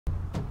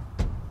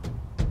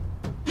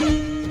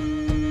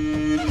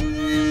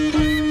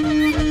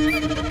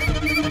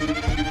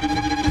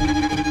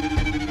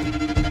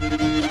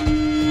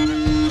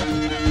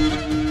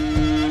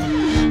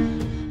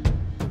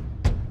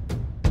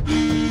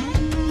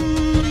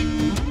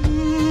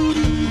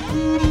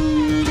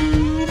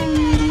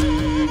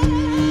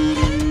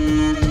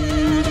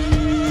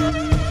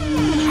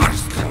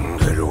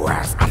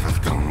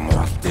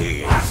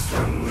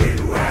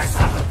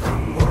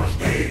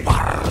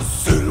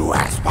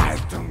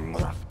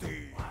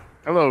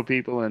Hello,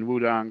 people and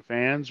Wudong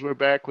fans. We're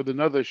back with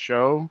another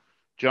show.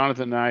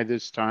 Jonathan and I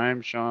this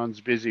time.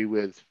 Shawn's busy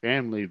with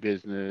family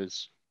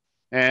business.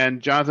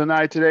 And Jonathan and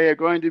I today are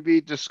going to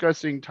be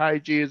discussing Tai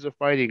Chi as a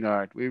fighting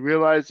art. We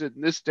realize that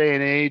in this day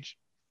and age,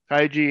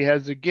 Tai Chi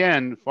has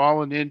again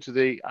fallen into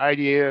the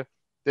idea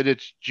that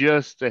it's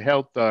just a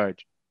health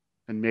art.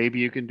 And maybe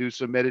you can do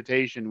some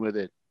meditation with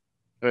it.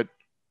 But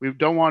we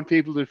don't want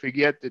people to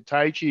forget that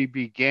Tai Chi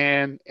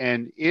began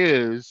and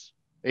is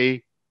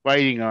a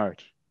fighting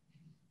art.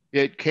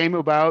 It came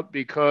about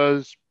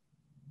because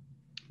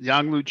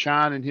Yang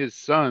Luchan and his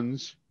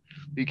sons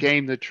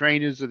became the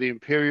trainers of the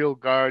Imperial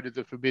Guard of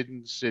the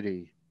Forbidden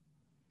City.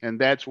 And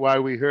that's why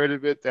we heard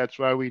of it. That's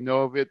why we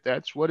know of it.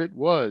 That's what it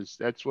was.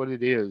 That's what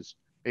it is.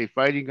 A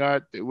fighting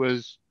art that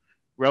was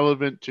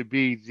relevant to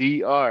be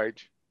the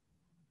art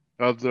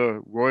of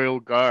the Royal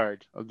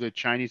Guard of the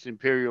Chinese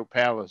Imperial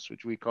Palace,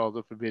 which we call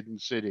the Forbidden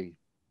City.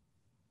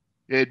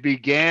 It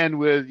began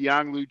with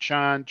Yang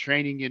Luchan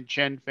training in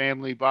Chen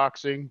family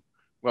boxing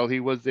while he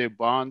was their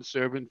bond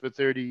servant for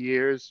 30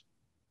 years.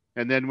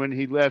 And then when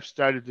he left,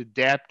 started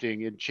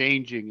adapting and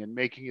changing and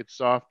making it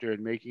softer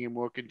and making a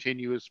more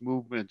continuous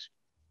movement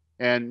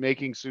and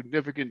making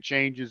significant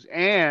changes.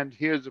 And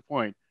here's the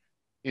point,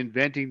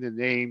 inventing the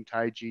name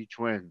Tai Chi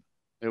Chuan.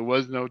 There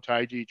was no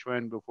Tai Chi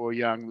Chuan before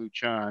Yang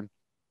Luchan.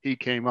 He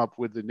came up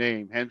with the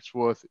name.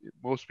 Henceforth,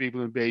 most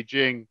people in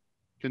Beijing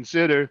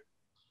consider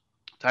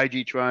Tai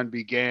Chi Chuan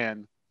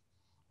began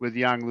with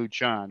Yang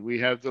Luchan. We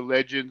have the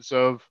legends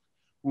of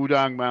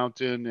Wudang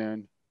Mountain,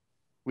 and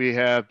we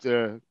have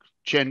the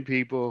Chen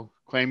people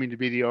claiming to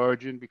be the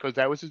origin because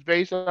that was his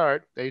base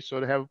art. They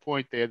sort of have a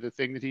point there. The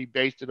thing that he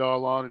based it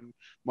all on and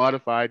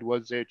modified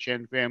was their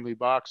Chen family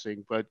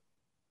boxing, but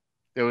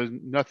there was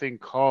nothing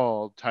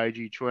called Tai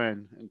Chi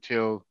Chuan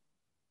until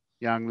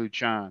Yang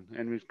Luchan.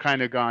 And we've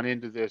kind of gone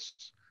into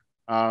this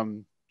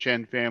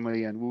Chen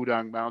family and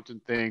Wudang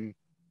Mountain thing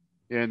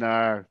in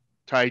our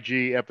Tai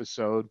Chi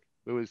episode.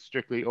 It was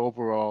strictly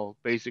overall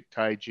basic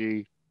Tai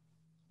Chi.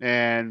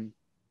 And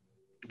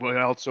we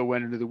also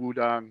went into the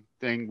Wudang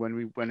thing when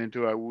we went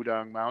into our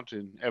Wudang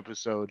Mountain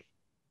episode.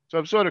 So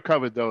I've sort of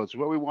covered those.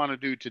 What we want to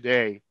do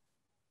today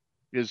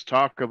is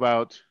talk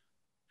about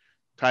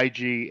Tai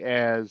Chi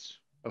as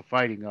a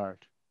fighting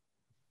art.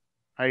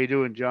 How you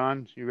doing,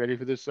 John? You ready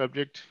for this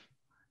subject?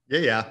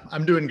 Yeah,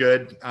 I'm doing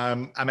good.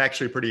 I'm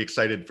actually pretty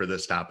excited for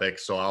this topic.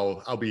 So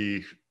I'll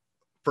be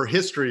for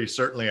history.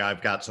 Certainly,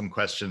 I've got some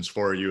questions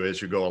for you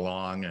as you go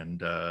along,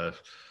 and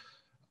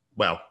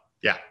well,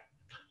 yeah,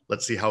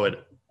 let's see how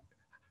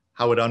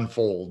it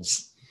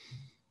unfolds.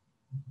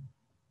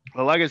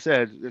 Well, like I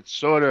said, it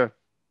sort of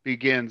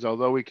begins,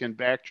 although we can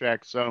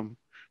backtrack some.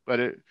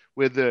 But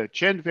with the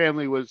Chen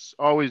family was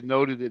always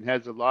noted and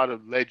has a lot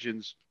of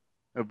legends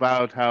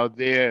about how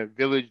their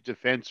village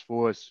defense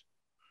force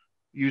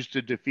used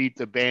to defeat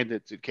the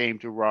bandits that came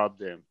to rob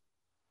them.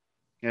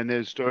 And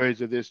there's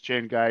stories of this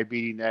Chen guy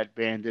beating that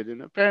bandit,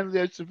 and apparently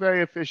it's a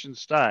very efficient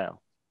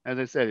style. As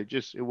I said,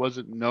 it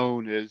wasn't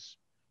known as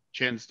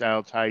Chen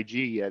style Tai Chi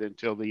yet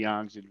until the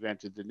Yangs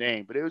invented the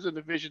name, but it was an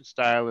efficient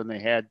style, and they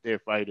had their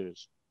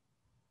fighters.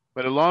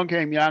 But along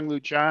came Yang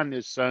Luchan and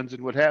his sons,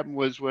 and what happened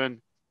was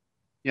when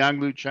Yang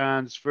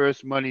Luchan's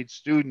first moneyed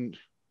student,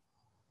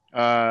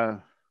 uh,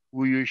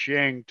 Wu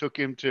Yusheng, took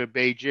him to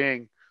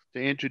Beijing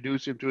to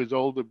introduce him to his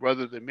older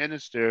brother, the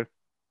minister.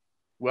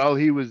 While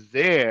he was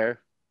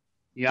there,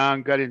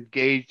 Yang got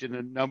engaged in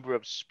a number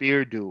of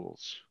spear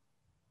duels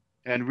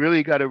and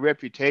really got a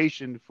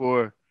reputation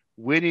for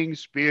winning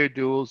spear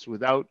duels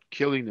without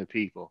killing the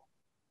people,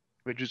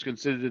 which was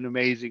considered an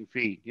amazing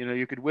feat. You know,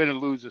 you could win and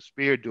lose a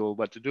spear duel,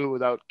 but to do it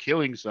without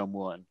killing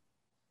someone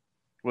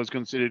was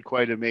considered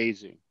quite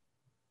amazing.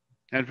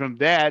 And from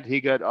that, he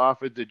got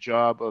offered the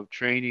job of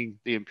training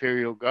the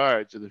Imperial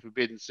Guards of the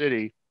Forbidden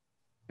City.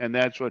 And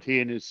that's what he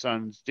and his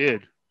sons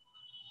did.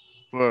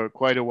 For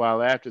quite a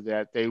while after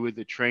that, they were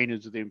the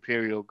trainers of the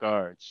Imperial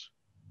Guards.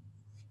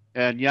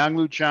 And Yang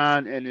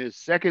Luchan and his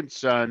second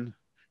son,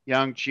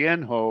 Yang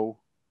Qianho,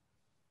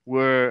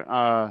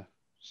 were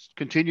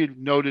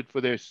continued noted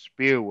for their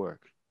spear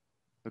work,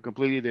 for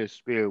completely their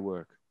spear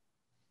work.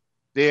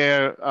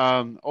 Their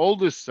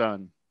oldest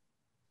son,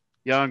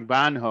 Yang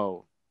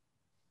Banho,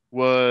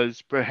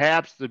 was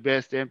perhaps the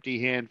best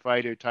empty hand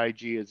fighter Tai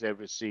Chi has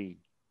ever seen.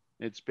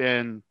 It's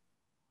been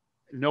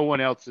no one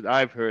else that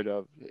I've heard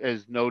of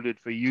is noted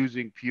for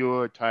using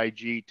pure Tai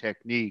Chi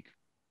technique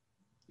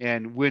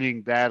and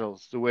winning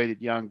battles the way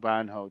that Yang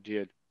Banho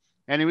did.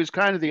 And he was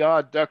kind of the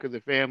odd duck of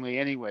the family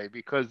anyway,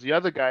 because the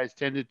other guys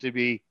tended to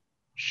be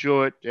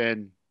short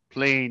and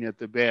plain at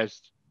the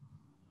best.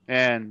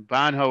 And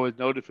Banho is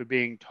noted for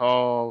being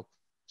tall,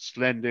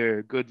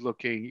 slender, good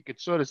looking. You could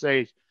sort of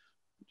say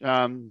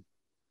um,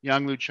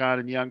 Yang Luchan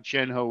and Yang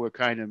Chenho were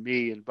kind of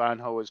me, and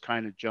Banho was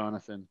kind of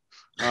Jonathan.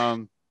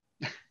 Um,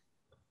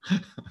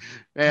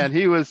 and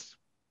he was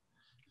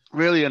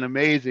really an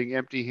amazing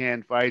empty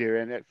hand fighter.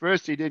 And at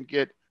first, he didn't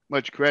get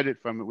much credit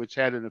from it, which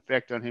had an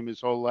effect on him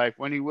his whole life.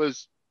 When he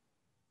was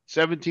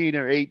 17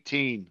 or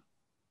 18,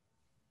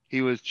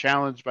 he was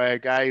challenged by a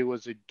guy who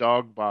was a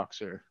dog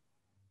boxer.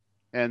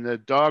 And the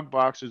dog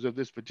boxers of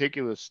this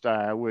particular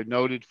style were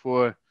noted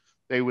for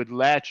they would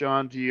latch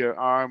onto your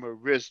arm or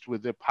wrist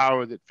with the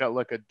power that felt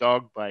like a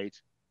dog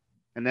bite,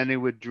 and then they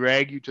would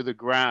drag you to the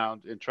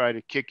ground and try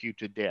to kick you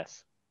to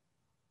death.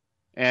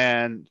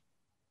 And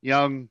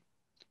young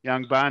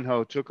young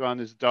Banho took on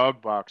this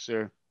dog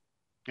boxer,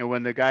 and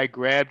when the guy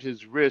grabbed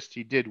his wrist,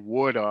 he did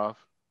ward off.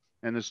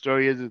 And the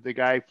story is that the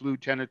guy flew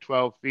 10 or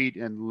 12 feet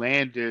and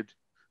landed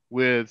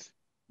with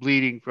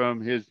bleeding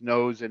from his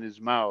nose and his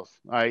mouth,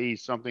 i.e.,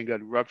 something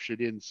got ruptured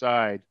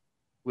inside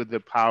with the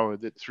power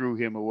that threw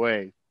him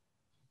away.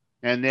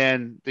 And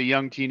then the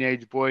young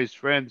teenage boy's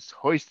friends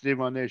hoisted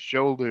him on their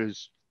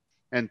shoulders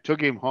and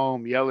took him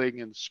home, yelling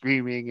and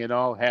screaming and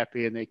all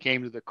happy. And they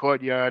came to the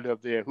courtyard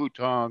of their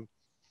hutong,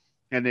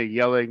 and they're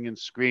yelling and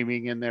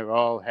screaming and they're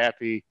all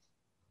happy.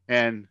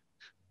 And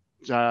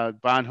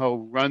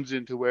Banho runs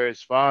into where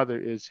his father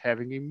is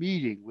having a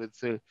meeting with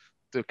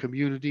the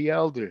community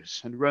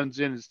elders, and runs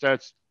in and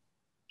starts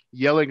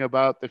yelling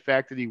about the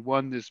fact that he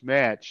won this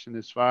match. And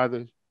his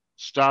father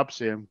stops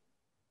him,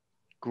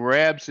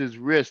 grabs his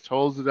wrist,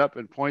 holds it up,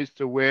 and points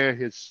to where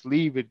his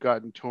sleeve had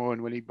gotten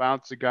torn when he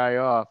bounced the guy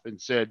off, and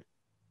said,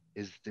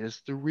 "Is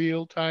this the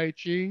real Tai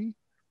Chi?"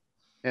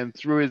 And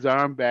threw his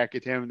arm back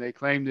at him. And they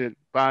claim that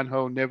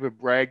Banho never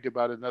bragged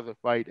about another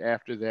fight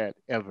after that,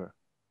 ever.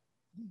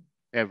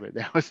 Ever.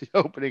 That was the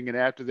opening. And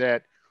after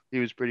that, he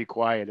was pretty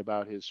quiet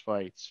about his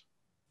fights.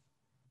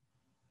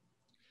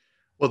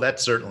 Well,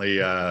 that's certainly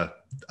a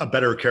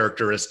better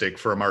characteristic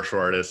for a martial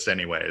artist,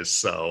 anyways.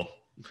 So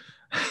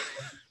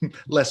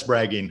less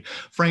bragging.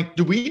 Frank,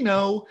 do we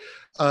know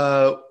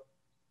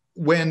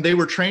when they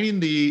were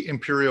training the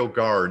Imperial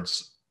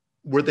Guards,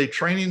 were they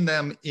training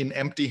them in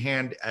empty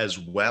hand as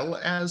well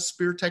as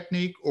spear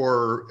technique,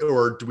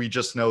 or do we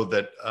just know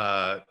that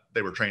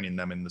they were training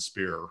them in the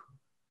spear?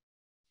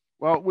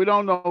 Well, we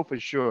don't know for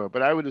sure,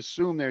 but I would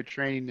assume they're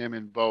training them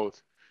in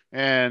both.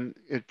 And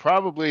it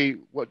probably,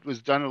 what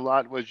was done a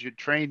lot was you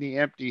train the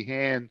empty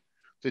hand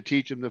to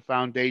teach them the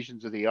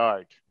foundations of the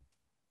art,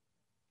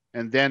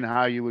 and then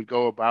how you would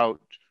go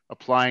about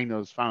applying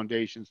those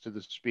foundations to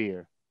the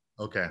spear.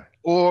 Okay.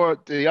 Or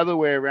the other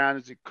way around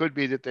is it could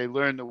be that they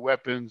learn the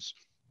weapons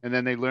and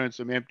then they learn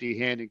some empty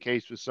hand in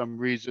case for some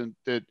reason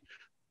that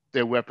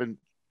their weapon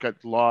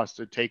got lost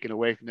or taken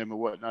away from them or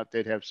whatnot,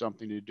 they'd have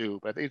something to do.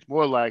 But I think it's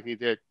more likely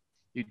that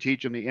you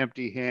teach them the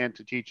empty hand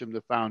to teach them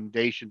the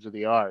foundations of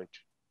the art,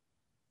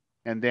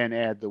 and then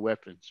add the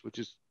weapons, which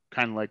is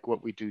kind of like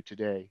what we do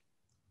today.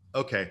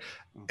 Okay.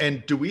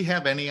 And do we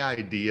have any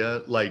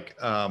idea, like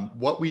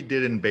what we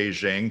did in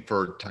Beijing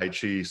for Tai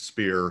Chi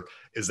spear,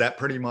 is that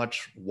pretty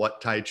much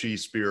what Tai Chi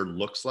spear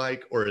looks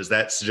like? Or is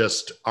that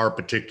just our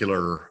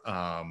particular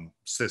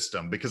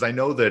system? Because I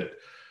know that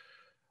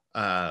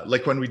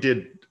like when we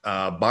did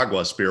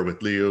Bagua spear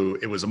with Liu,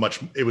 it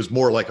was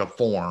more like a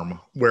form.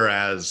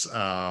 Whereas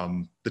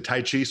the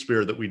Tai Chi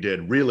spear that we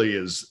did really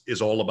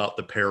is all about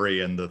the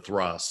parry and the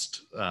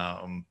thrust.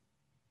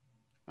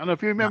 I don't know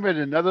if you remember at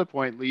another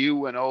point, Liu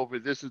went over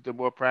this is the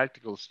more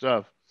practical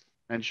stuff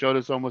and showed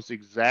us almost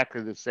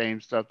exactly the same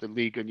stuff that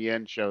Li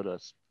Gunyen showed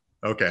us.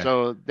 Okay.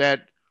 So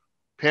that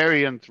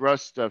parry and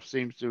thrust stuff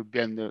seems to have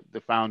been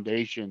the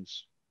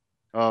foundations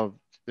of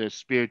the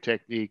spear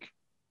technique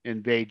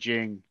in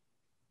Beijing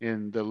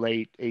in the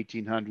late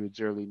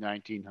 1800s, early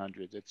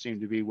 1900s. It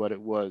seemed to be what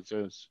it was.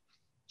 Those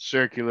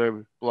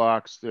circular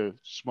blocks, the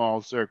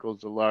small circles,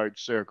 the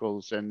large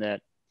circles, and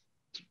that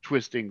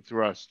twisting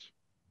thrust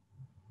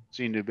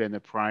seemed to have been the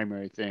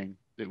primary thing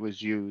that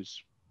was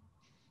used.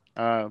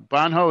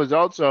 Banho is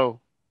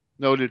also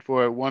noted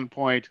for at one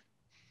point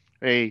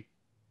a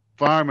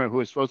farmer who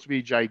was supposed to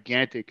be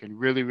gigantic and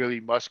really,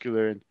 really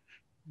muscular and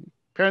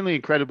apparently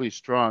incredibly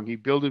strong. He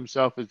billed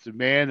himself as the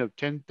man of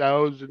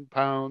 10,000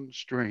 pound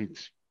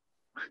strength.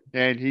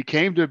 And he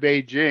came to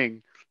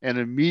Beijing and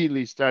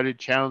immediately started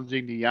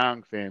challenging the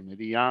Yang family.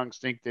 The Yangs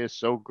think they're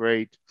so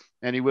great.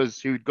 And he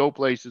would go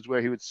places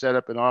where he would set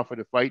up and offer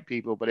to fight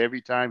people, but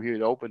every time he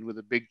would open with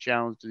a big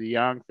challenge to the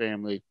Yang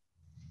family.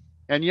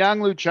 And Yang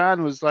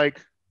Luchan was like,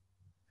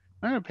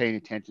 I'm not paying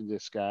attention to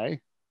this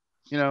guy.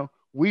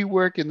 We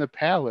work in the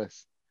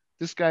palace.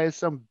 This guy is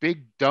some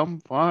big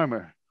dumb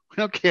farmer. We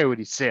don't care what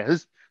he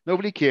says.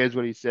 Nobody cares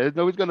what he says.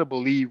 Nobody's going to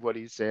believe what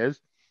he says.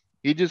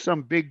 He's just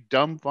some big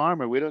dumb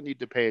farmer. We don't need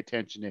to pay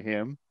attention to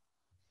him.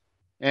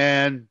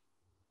 And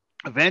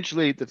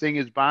eventually, the thing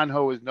is,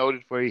 Banho was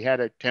noted for he had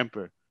a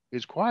temper. He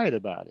was quiet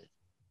about it,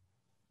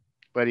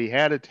 but he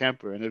had a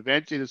temper. And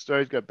eventually, the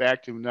stories got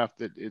back to him enough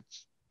that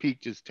it's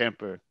piqued his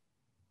temper.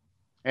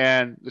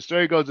 And the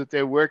story goes that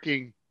they're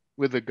working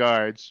with the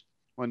guards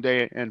one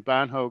day, and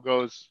Banho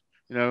goes,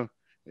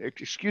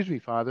 excuse me,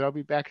 father, I'll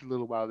be back in a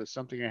little while. There's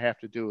something I have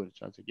to do. And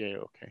John's like, yeah,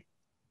 okay.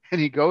 And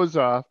he goes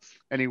off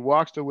and he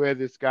walks to where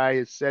this guy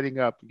is setting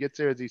up. He gets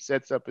there as he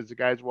sets up, as the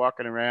guy's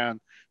walking around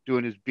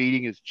doing his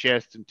beating his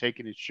chest and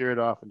taking his shirt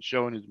off and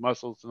showing his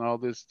muscles and all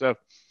this stuff.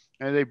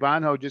 And then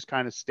Banho just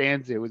kind of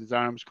stands there with his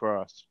arms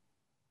crossed.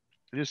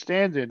 He just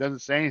stands there and doesn't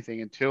say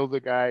anything until the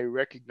guy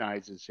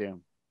recognizes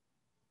him.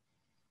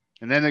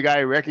 And then the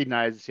guy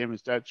recognizes him and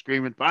starts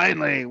screaming,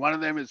 "Finally, one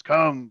of them has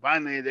come.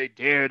 Finally, they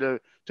dare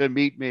to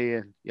meet me,"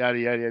 and yada,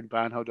 yada. And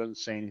Banho doesn't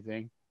say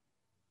anything.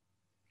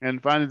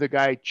 And finally, the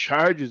guy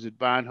charges at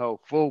Banho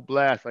full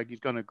blast, like he's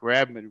going to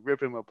grab him and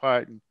rip him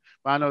apart. And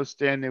Banho's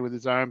standing there with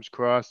his arms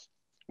crossed.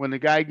 When the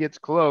guy gets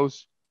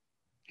close,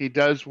 he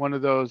does one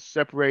of those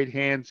separate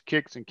hands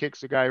kicks and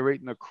kicks the guy right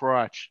in the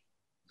crotch.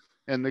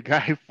 And the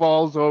guy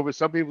falls over.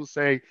 Some people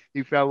say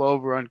he fell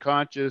over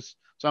unconscious.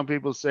 Some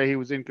people say he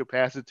was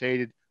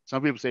incapacitated.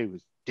 Some people say he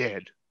was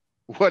dead.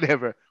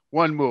 Whatever.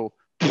 One move.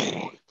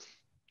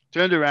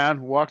 Turned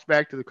around, walks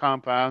back to the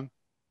compound.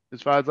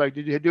 His father's like,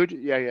 "Did you do it?"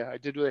 "Yeah, yeah, I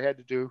did what I had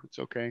to do. It's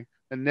okay."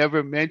 And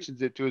never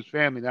mentions it to his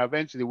family. Now,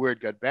 eventually, the word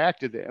got back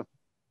to them,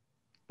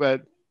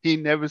 but he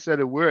never said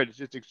a word. It's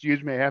just,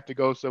 "Excuse me, I have to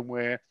go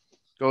somewhere."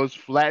 Goes,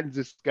 flattens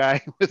this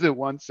guy with a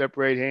one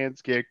separate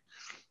hands kick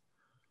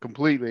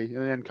completely,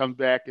 and then comes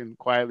back and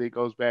quietly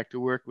goes back to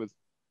work with,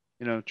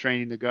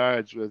 training the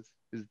guards with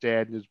his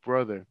dad and his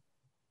brother.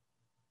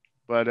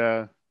 But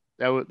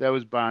that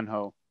was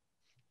Banho.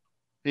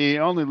 He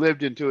only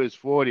lived into his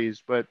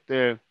 40s, but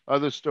the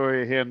other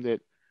story of him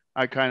that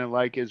I kind of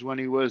like is when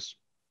he was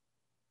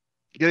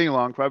getting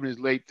along, probably in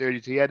his late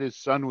 30s, he had his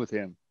son with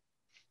him.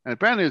 And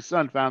apparently his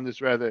son found this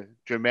rather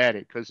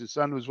dramatic because his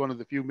son was one of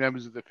the few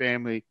members of the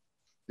family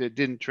that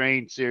didn't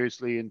train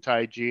seriously in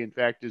Tai Chi. In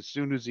fact, as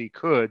soon as he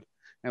could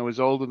and was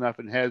old enough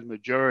and had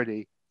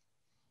majority,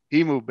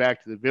 he moved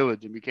back to the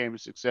village and became a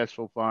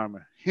successful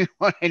farmer. He didn't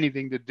want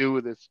anything to do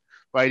with this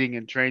fighting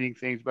and training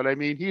things. But I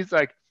mean, he's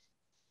like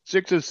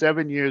 6 or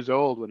 7 years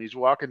old when he's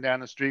walking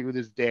down the street with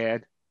his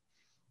dad,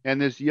 and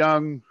this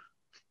young,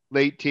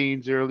 late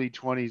teens, early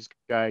 20s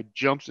guy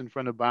jumps in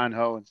front of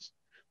Banho and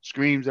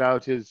screams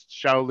out his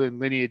Shaolin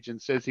lineage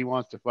and says he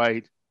wants to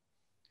fight.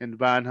 And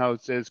Banho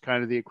says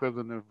kind of the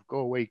equivalent of, "Go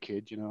away,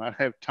 kid. I don't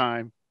have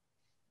time."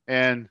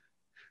 And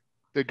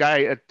the guy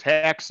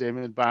attacks him,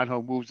 and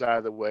Banho moves out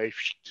of the way.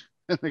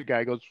 And the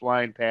guy goes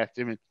flying past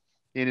him, and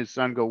he and his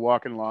son go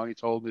walking along.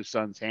 He's holding his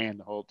son's hand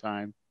the whole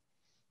time.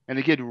 And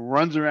the kid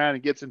runs around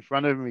and gets in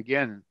front of him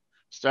again and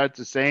starts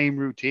the same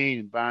routine.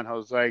 And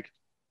Banho's like,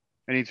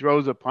 and he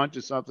throws a punch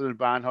or something, and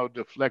Banho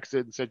deflects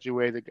it in such a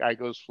way the guy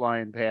goes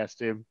flying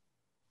past him.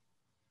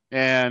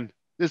 And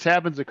this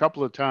happens a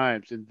couple of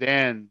times, and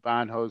then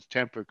Banho's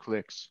temper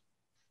clicks.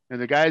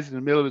 And the guy's in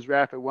the middle of his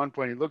rap at one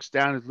point. He looks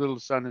down at his little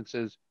son and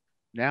says,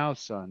 "Now,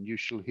 son, you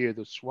shall hear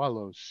the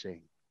swallows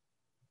sing."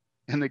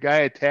 And the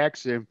guy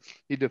attacks him.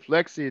 He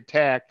deflects the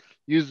attack,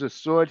 uses a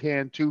sword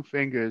hand, two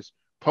fingers,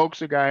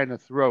 pokes a guy in the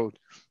throat.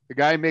 The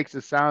guy makes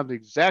a sound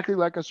exactly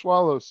like a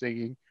swallow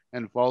singing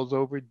and falls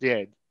over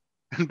dead.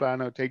 And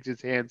Banho takes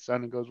his hand,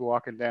 son, and goes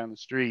walking down the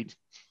street.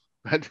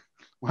 But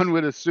one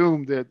would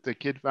assume that the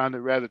kid found it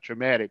rather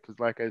traumatic because,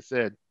 like I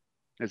said,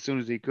 as soon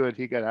as he could,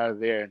 he got out of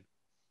there and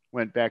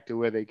went back to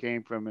where they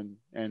came from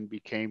and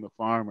became a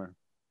farmer.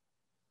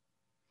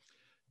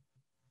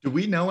 Do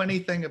we know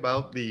anything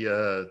about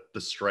the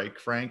strike,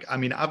 Frank? I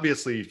mean,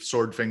 obviously,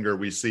 sword finger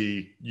we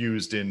see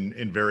used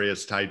in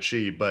various Tai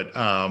Chi, but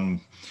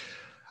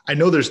I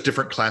know there's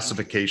different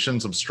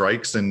classifications of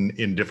strikes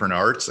in different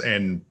arts,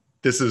 and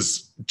this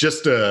is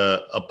just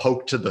a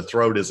poke to the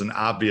throat is an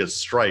obvious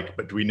strike.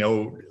 But do we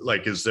know,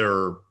 like, is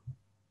there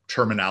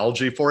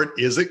terminology for it?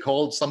 Is it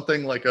called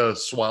something like a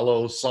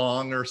swallow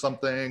song or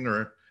something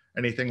or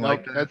anything like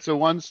Nope, that? that's the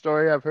one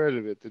story I've heard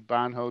of it. That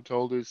Banho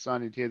told his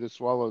son he'd hear the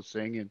swallow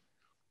sing and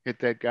hit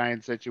that guy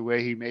in such a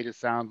way he made it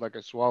sound like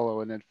a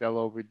swallow and then fell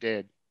over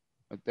dead.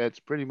 But that's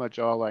pretty much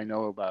all I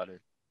know about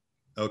it.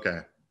 Okay.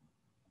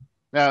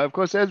 Now, of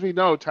course, as we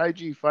know, Tai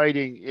Chi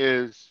fighting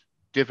is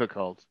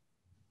difficult.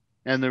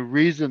 And the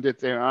reason that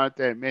there aren't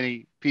that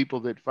many people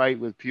that fight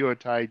with pure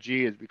Tai Chi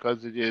is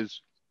because it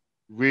is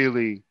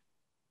really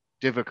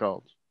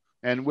difficult.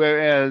 And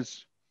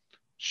whereas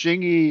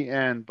Xingyi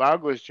and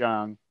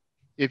Baguazhang,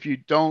 if you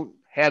don't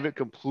have it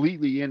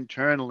completely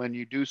internal and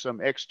you do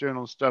some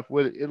external stuff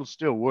with it, it'll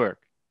still work.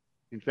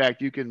 In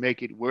fact, you can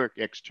make it work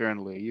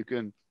externally. You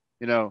can,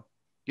 you know,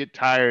 get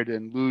tired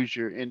and lose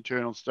your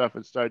internal stuff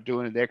and start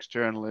doing it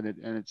external and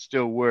it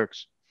still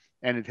works.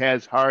 And it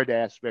has hard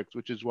aspects,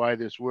 which is why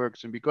this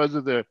works. And because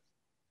of the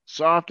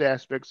soft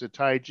aspects of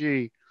Tai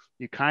Chi,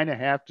 you kind of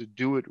have to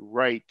do it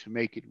right to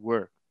make it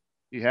work.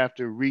 You have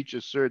to reach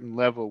a certain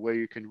level where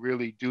you can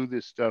really do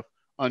this stuff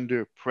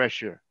under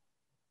pressure,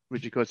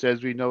 which, of course,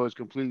 as we know, is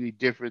completely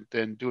different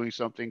than doing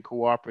something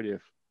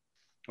cooperative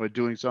or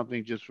doing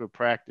something just for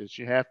practice.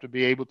 You have to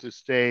be able to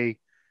stay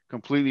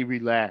completely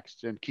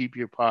relaxed and keep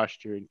your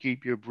posture and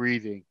keep your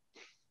breathing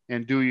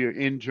and do your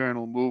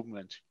internal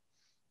movement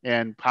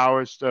and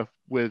power stuff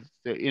with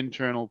the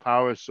internal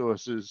power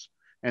sources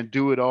and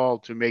do it all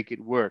to make it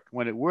work.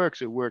 When it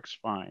works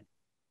fine.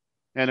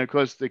 And of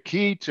course, the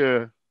key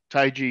to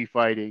Tai Chi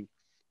fighting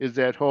is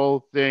that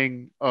whole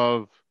thing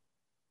of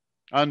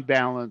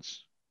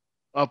unbalance,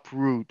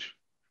 uproot,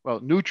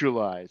 well,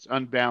 neutralize,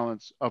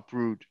 unbalance,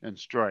 uproot, and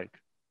strike.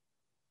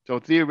 So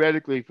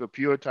theoretically, for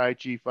pure Tai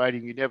Chi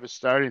fighting, you never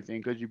start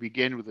anything because you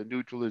begin with a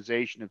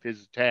neutralization of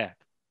his attack.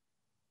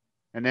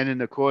 And then in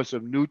the course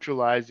of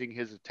neutralizing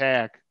his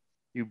attack,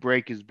 you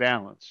break his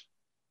balance.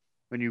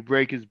 When you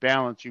break his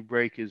balance, you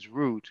break his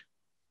root.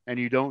 And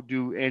you don't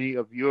do any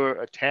of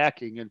your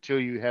attacking until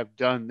you have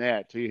done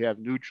that, till you have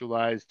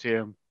neutralized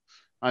him,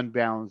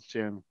 unbalanced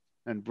him,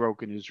 and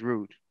broken his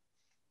root,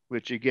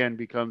 which again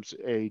becomes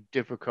a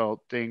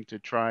difficult thing to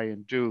try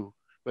and do,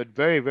 but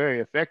very, very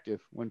effective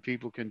when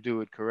people can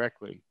do it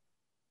correctly.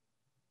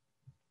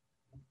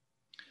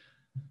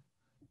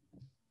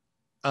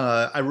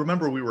 I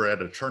remember we were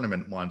at a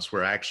tournament once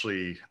where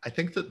actually, I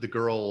think that the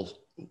girl,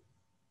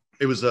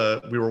 it was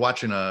we were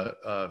watching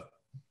a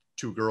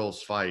two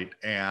girls fight,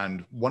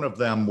 and one of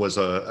them was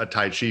a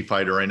Tai Chi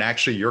fighter. And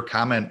actually, your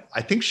comment,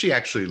 I think she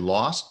actually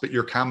lost, but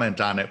your comment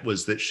on it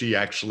was that she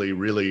actually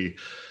really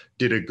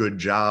did a good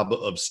job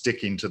of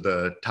sticking to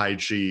the Tai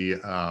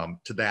Chi,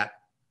 to that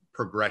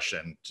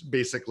progression,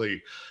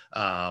 basically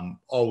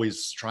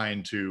always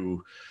trying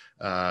to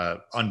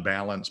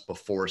unbalance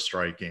before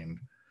striking.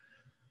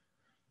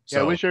 Yeah,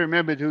 I So, wish I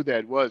remembered who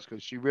that was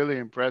because she really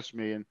impressed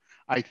me. And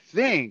I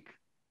think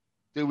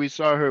that we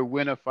saw her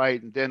win a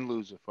fight and then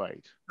lose a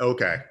fight.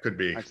 okay, could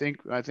be. I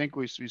think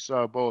we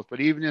saw both. But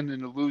even in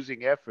the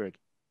losing effort,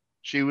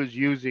 she was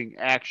using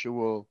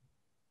actual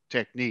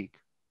technique,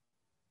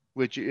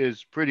 which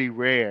is pretty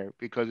rare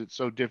because it's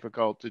so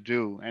difficult to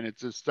do. And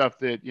it's the stuff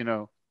that,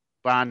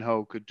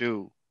 Banho could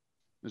do,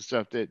 the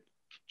stuff that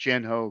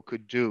Chenho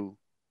could do,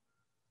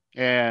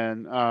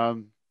 and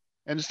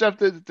the stuff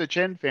that the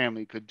Chen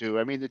family could do.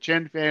 I mean, the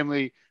Chen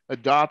family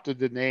adopted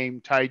the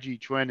name Tai Ji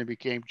Chuan and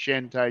became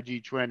Chen Tai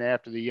Ji Chuan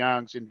after the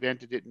Yangs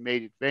invented it and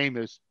made it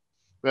famous.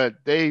 But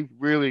they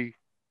really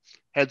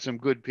had some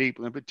good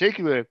people. In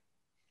particular,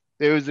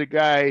 there was a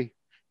guy,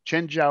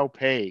 Chen Zhao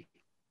Pei,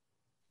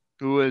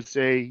 who was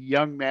a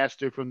young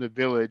master from the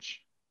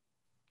village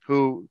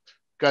who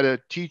got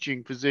a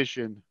teaching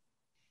position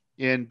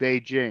in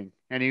Beijing.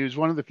 And he was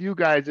one of the few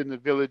guys in the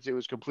village that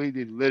was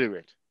completely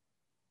literate.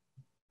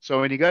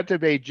 So when he got to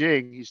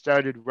Beijing, he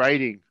started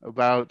writing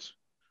about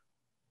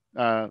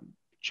uh,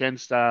 Chen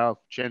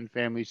style, Chen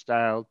family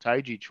style,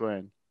 Tai Chi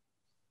Chuan.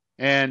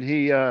 And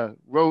he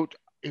wrote,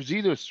 it was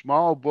either a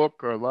small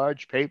book or a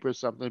large paper or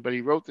something, but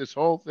he wrote this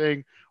whole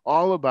thing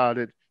all about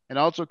it and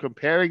also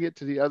comparing it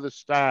to the other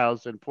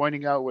styles and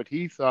pointing out what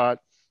he thought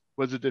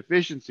was the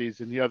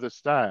deficiencies in the other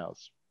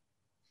styles.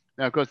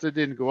 Now, of course, it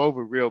didn't go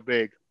over real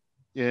big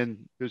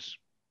in this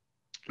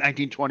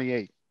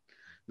 1928.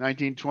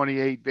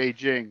 1928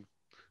 Beijing,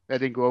 that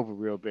didn't go over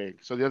real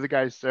big. So the other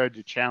guys started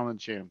to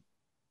challenge him.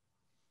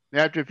 And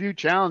after a few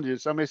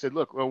challenges, somebody said,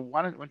 "Look, well,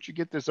 why don't you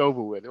get this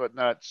over with, or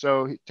whatnot?"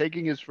 So,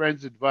 taking his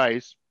friend's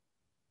advice,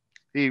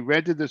 he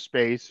rented the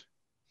space.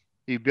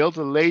 He built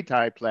a lei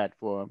tai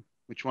platform,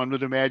 which one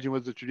would imagine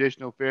was a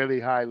traditional, fairly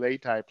high lei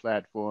tai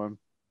platform,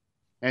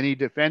 and he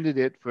defended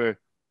it for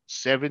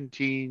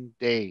 17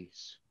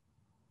 days.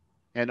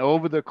 And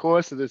over the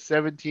course of the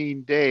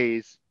 17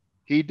 days,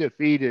 he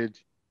defeated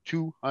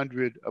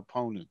 200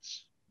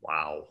 opponents.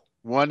 Wow.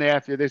 One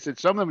after they said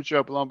some of them would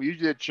show up alone, but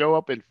usually they'd show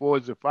up in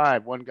fours or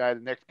five. One guy, the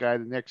next guy,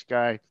 the next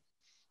guy.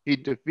 He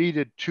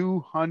defeated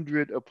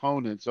 200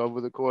 opponents over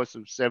the course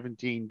of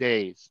 17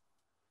 days.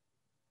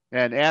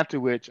 And after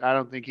which, I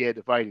don't think he had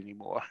to fight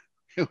anymore.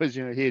 It was,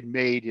 he had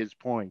made his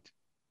point.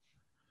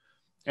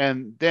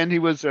 And then he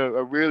was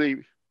a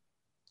really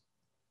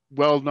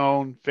well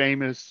known,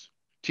 famous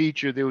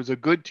teacher. There was a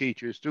good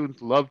teacher.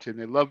 Students loved him.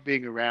 They loved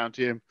being around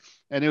him.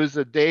 And it was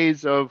the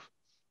days of,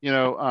 you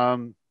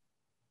know,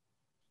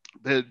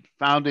 the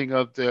founding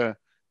of the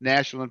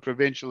national and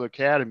provincial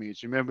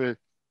academies. Remember,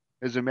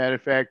 as a matter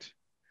of fact,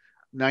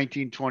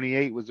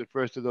 1928 was the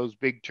first of those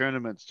big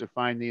tournaments to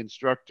find the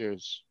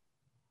instructors.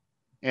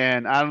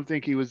 And I don't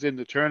think he was in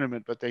the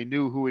tournament, but they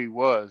knew who he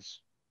was.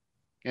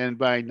 And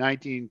by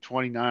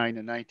 1929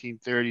 and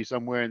 1930,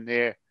 somewhere in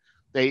there,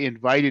 they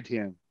invited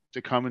him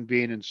to come and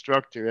be an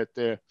instructor at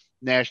the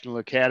National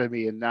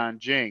Academy in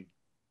Nanjing.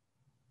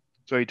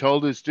 So he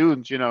told his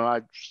students,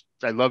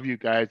 I love you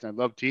guys. I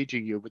love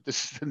teaching you, but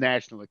this is the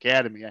National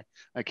Academy.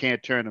 I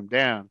can't turn them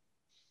down.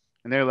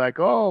 And they're like,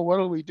 oh, what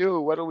do we do?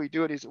 What do we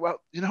do? And he said,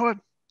 well, you know what?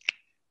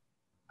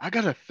 I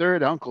got a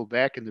third uncle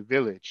back in the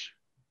village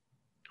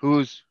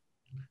who's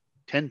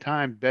 10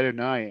 times better than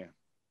I am.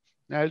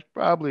 Now, it's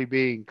probably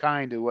being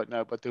kind and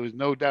whatnot, but there was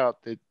no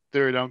doubt that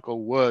third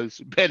uncle was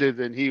better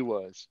than he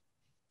was.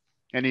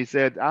 And he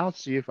said, I'll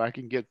see if I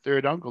can get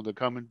third uncle to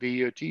come and be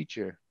your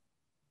teacher.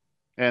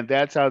 And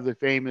that's how the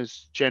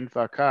famous Chen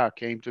Faka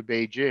came to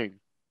Beijing.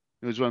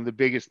 It was one of the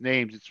biggest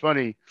names. It's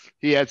funny,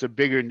 he has a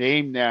bigger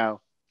name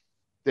now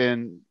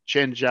than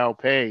Chen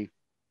Xiaopei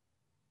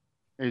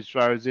as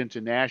far as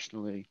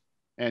internationally.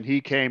 And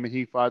he came and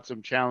he fought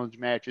some challenge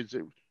matches.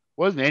 It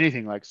wasn't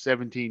anything like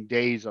 17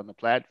 days on the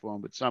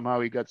platform, but somehow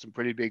he got some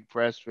pretty big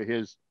press for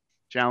his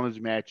challenge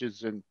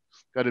matches and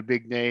got a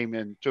big name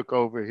and took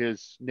over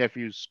his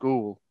nephew's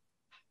school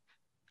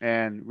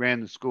and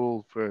ran the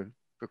school for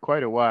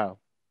quite a while.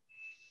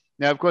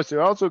 Now, of course,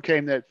 there also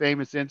came that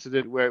famous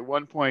incident where at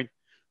one point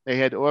they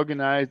had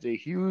organized a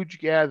huge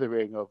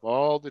gathering of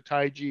all the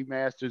Tai Chi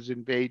masters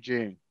in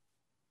Beijing.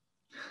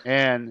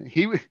 and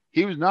he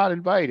was not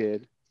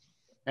invited,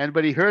 and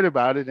but he heard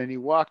about it and he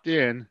walked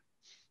in.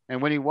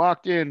 And when he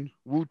walked in,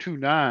 Wu Tu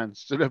Nan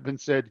stood up and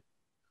said,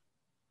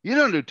 "You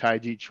don't do Tai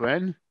Chi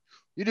Chuan.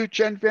 You do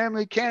Chen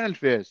Family Cannon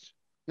Fist.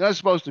 You're not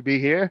supposed to be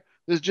here.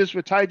 This is just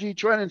for Tai Chi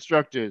Chuan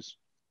instructors.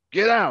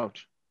 Get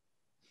out."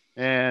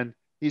 And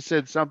he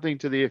said something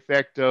to the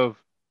effect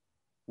of,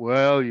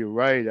 "Well, you're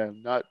right.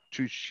 I'm not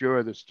too sure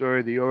of the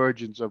story, the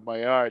origins of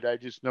my art. I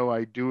just know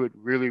I do it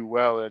really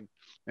well,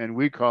 and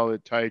we call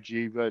it Tai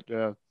Chi." But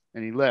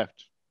and he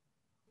left.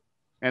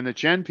 And the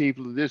Chen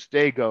people to this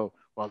day go,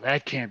 "Well,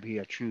 that can't be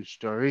a true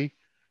story.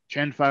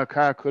 Chen Fa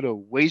could have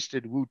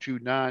wasted Wu Tu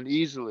Nan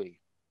easily."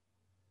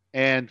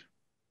 And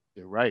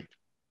they're right.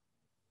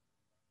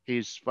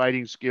 His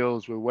fighting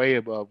skills were way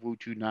above Wu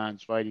Tu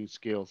Nan's fighting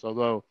skills.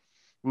 Although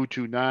Wu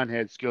Tu Nan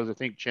had skills, I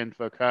think Chen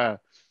Fa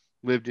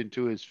lived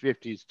into his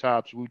 50s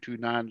tops. Wu Tu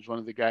Nan was one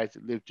of the guys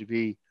that lived to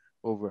be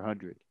over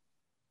 100.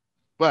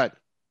 But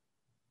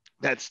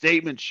that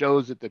statement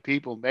shows that the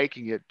people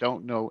making it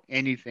don't know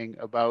anything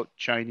about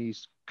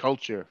Chinese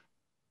culture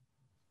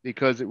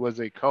because it was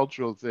a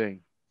cultural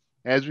thing.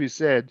 As we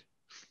said,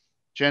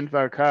 Chen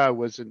Fa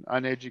was an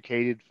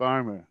uneducated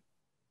farmer.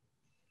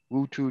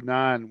 Wu Tu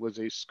Nan was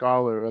a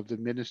scholar of the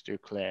minister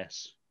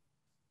class.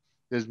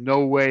 There's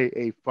no way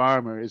a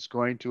farmer is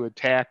going to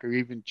attack or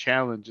even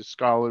challenge a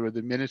scholar of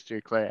the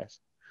minister class.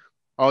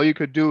 All you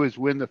could do is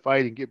win the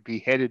fight and get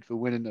beheaded for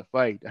winning the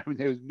fight. I mean,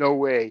 there was no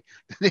way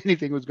that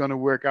anything was going to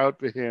work out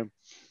for him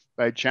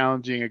by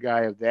challenging a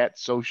guy of that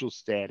social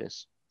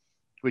status,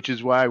 which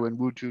is why when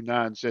Wu Tu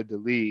Nan said to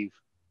leave,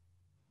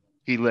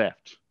 he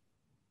left.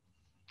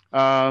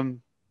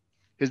 Um,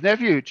 his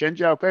nephew, Chen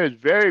Xiaopei, is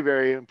very,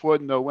 very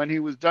important, though. When he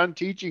was done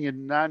teaching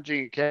in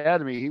Nanjing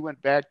Academy, he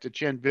went back to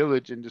Chen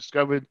Village and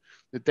discovered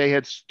that they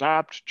had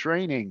stopped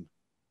training.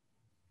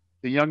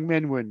 The young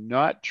men were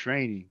not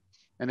training.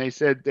 And they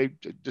said they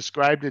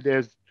described it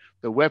as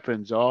the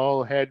weapons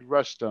all had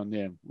rust on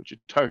them, which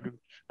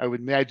I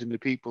would imagine the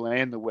people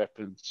and the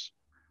weapons.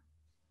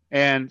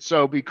 And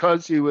so,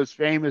 because he was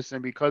famous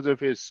and because of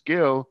his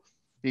skill,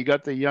 he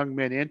got the young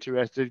men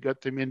interested,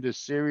 got them into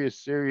serious,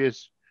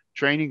 serious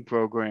training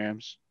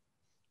programs,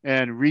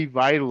 and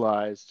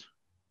revitalized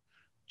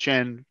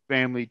Chen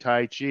Family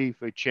Tai Chi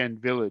for Chen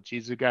Village.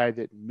 He's the guy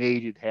that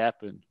made it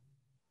happen.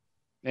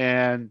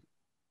 And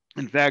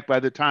in fact, by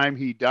the time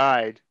he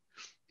died,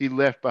 he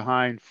left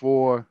behind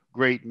four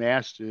great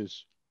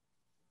masters,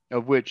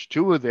 of which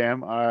two of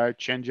them are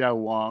Chen Jiao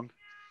Wang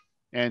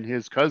and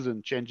his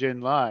cousin Chen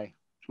Jin Lai,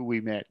 who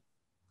we met.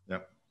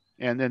 Yep.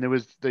 And then there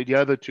was the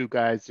other two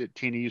guys that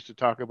Tina used to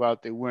talk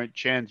about. They weren't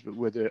Chens, but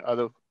were the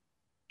other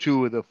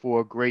two of the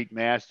four great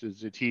masters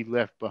that he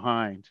left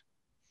behind.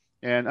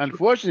 And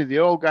unfortunately,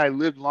 the old guy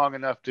lived long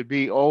enough to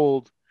be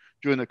old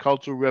during the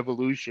Cultural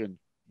Revolution.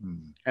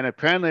 Mm. And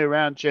apparently,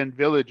 around Chen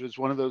Village was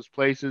one of those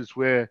places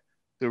where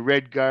the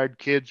Red Guard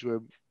kids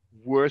were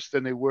worse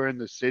than they were in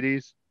the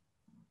cities,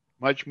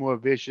 much more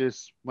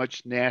vicious,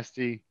 much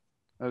nasty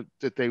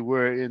that they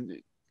were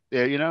in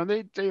there. You know,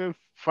 they were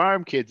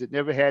farm kids that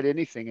never had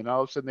anything, and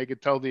all of a sudden they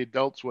could tell the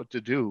adults what to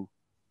do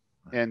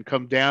and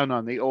come down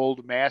on the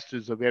old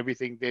masters of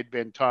everything they'd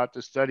been taught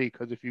to study.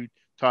 Because if you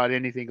taught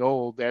anything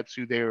old, that's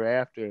who they were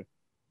after.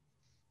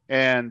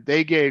 And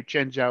they gave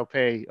Chen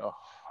Xiaopei a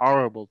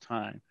horrible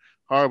time,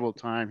 horrible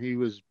time. He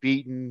was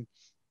beaten,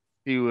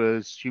 he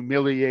was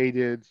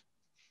humiliated.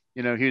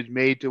 You know, he was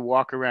made to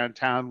walk around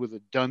town with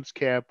a dunce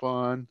cap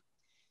on,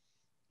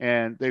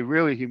 and they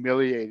really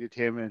humiliated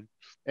him.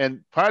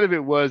 And part of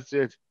it was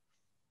that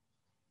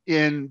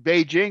in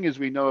Beijing, as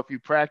we know, if you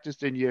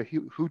practiced in your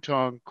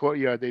hutong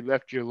courtyard, they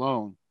left you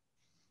alone.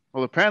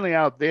 Well, apparently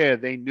out there,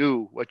 they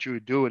knew what you were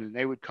doing, and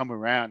they would come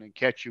around and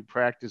catch you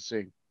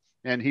practicing.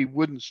 And he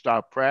wouldn't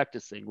stop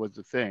practicing was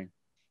the thing.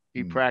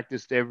 He Mm.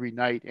 practiced every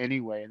night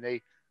anyway, and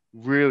they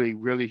really,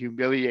 really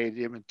humiliated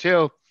him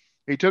until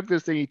he took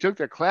this thing. He took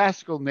the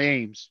classical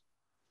names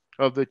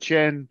of the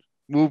Chen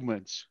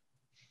movements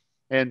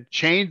and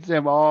changed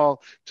them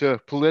all to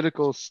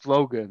political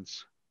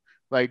slogans.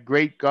 Like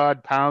 "Great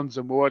God pounds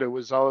a mortar"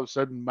 was all of a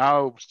sudden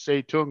 "Mao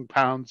Zedong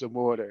pounds a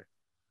mortar."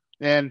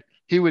 And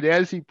he would,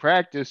 as he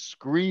practiced,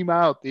 scream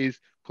out these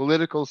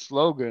political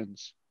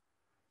slogans.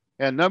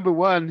 And number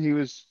one, he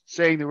was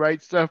saying the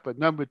right stuff, but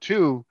number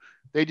two,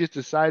 they just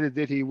decided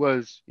that he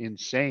was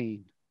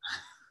insane.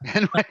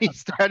 And when he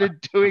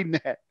started doing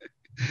that,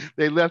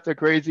 they left the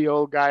crazy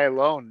old guy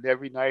alone.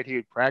 Every night he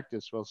would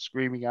practice while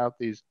screaming out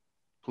these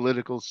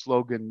political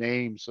slogan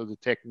names of the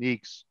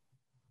techniques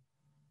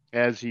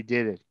as he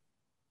did it.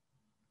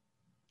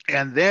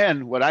 And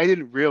then what I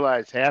didn't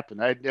realize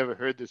happened, I'd never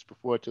heard this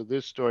before till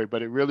this story,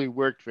 but it really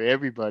worked for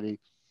everybody,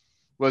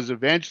 was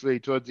eventually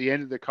towards the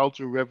end of the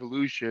Cultural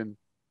Revolution,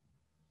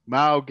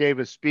 Mao gave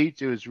a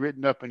speech. It was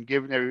written up and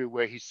given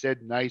everywhere. He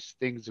said nice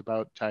things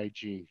about Tai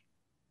Chi.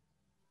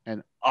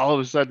 And all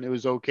of a sudden, it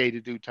was okay to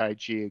do Tai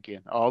Chi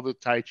again. All the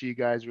Tai Chi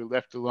guys were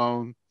left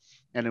alone,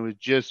 and it was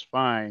just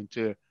fine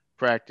to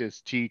practice,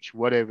 teach,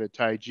 whatever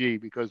Tai Chi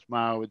because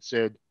Mao had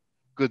said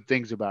good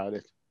things about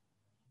it.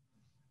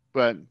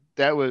 But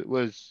that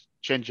was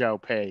Chen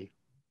Pei.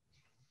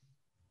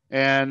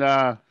 And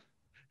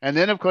and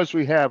then of course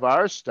we have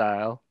our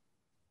style,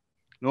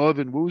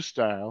 Northern Wu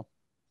style,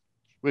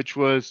 which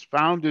was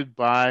founded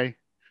by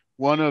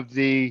one of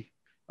the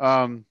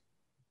um,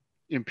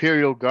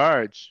 imperial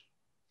guards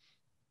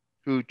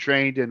who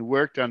trained and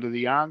worked under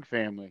the Yang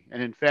family.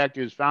 And in fact,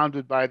 it was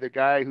founded by the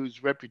guy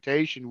whose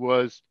reputation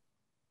was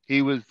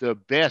he was the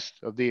best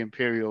of the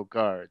imperial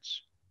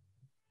guards.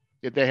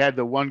 That they had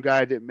the one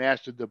guy that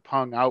mastered the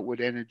Peng outward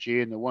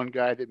energy and the one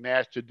guy that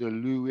mastered the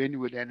Lu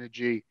inward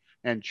energy,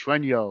 and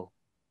Chuanyo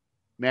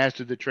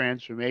mastered the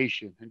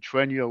transformation. And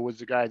Chuanyo was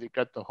the guy that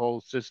got the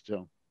whole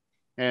system.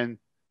 And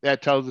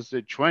that tells us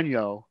that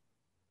Chuanyo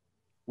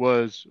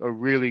was a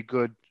really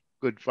good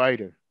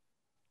fighter.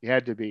 He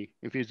had to be.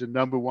 If he's the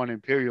number one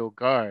Imperial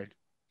Guard,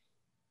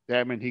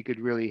 that meant he could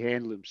really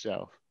handle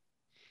himself.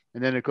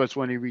 And then, of course,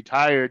 when he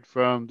retired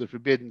from the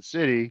Forbidden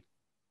City,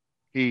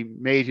 he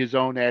made his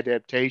own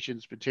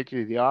adaptations,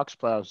 particularly the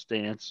oxplow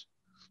stance,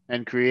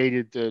 and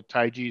created the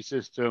Tai Chi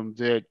system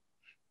that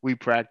we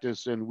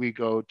practice and we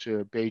go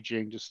to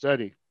Beijing to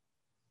study.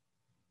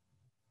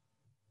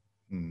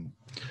 Hmm.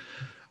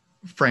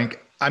 Frank,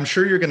 I'm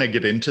sure you're going to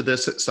get into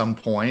this at some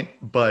point,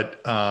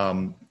 but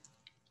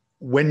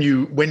when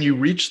you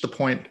reach the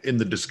point in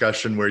the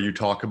discussion where you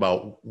talk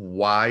about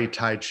why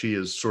Tai Chi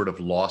has sort of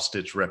lost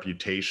its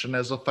reputation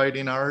as a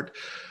fighting art,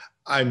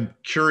 I'm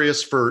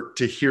curious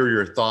to hear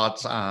your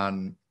thoughts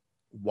on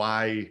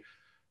why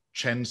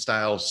Chen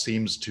style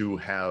seems to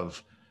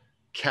have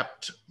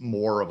kept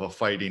more of a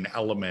fighting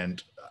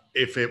element,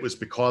 if it was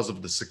because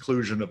of the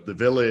seclusion of the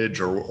village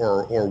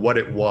or what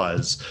it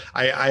was.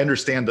 I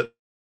understand that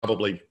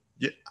probably,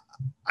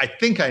 I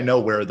think I know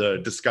where the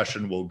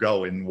discussion will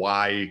go and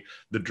why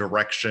the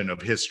direction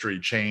of history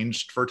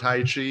changed for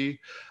Tai Chi,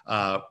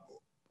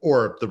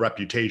 or the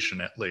reputation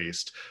at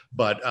least.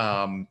 But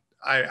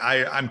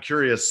I'm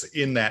curious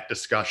in that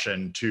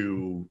discussion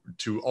to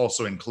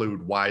also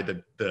include why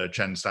the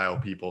Chen style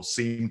people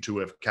seem to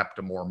have kept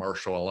a more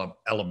martial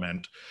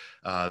element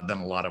than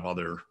a lot of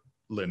other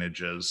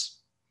lineages.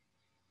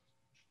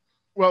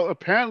 Well,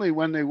 apparently,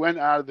 when they went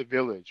out of the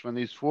village, when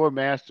these four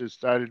masters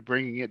started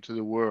bringing it to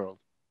the world,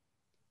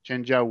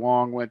 Chen Jiao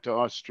Wang went to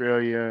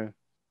Australia,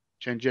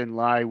 Chen Zhen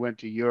Lai went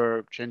to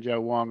Europe, Chen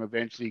Jiao Wang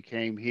eventually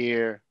came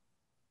here.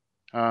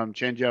 Chen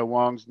Jiao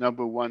Wang's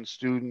number one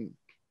student,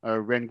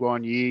 Ren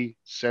Guanyi,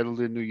 settled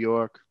in New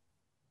York.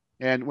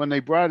 And when they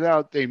brought it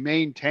out, they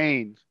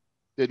maintained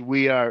that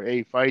we are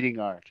a fighting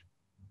art.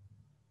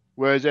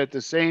 Whereas at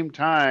the same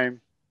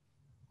time,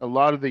 a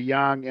lot of the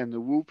Yang and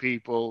the Wu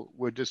people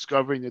were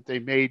discovering that they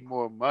made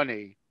more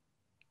money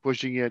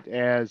pushing it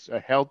as a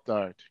health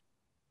art.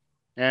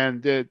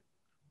 And that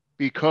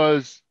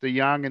because the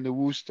Yang and the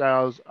Wu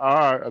styles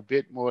are a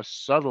bit more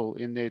subtle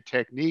in their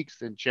techniques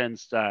than Chen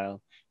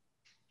style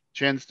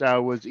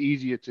was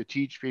easier to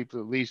teach people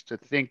at least to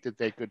think that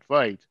they could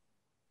fight.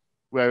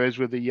 Whereas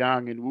with the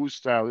Yang and Wu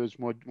style, it was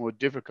more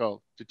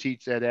difficult to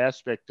teach that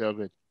aspect of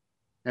it.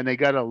 And they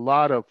got a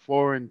lot of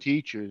foreign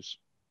teachers,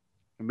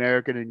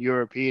 American and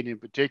European in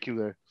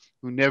particular,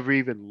 who never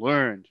even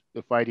learned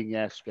the fighting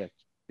aspect.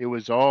 It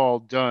was all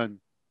done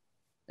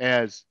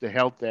as the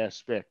health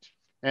aspect.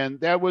 And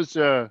that was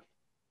a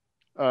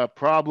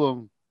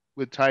problem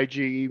with Tai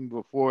Chi even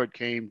before it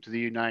came to the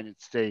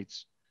United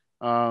States.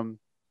 Um,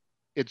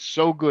 it's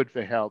so good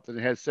for health and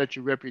it has such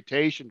a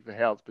reputation for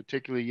health,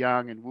 particularly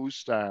Yang and Wu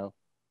style,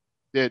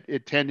 that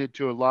it tended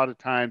to a lot of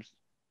times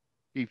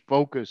be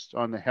focused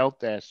on the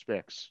health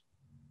aspects.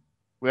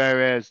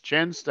 Whereas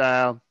Chen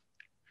style,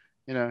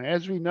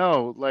 as we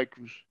know, like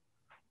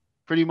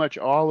pretty much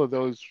all of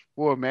those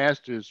four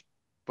masters,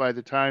 by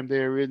the time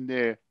they're in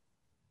their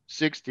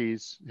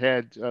 60s,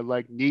 had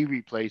like knee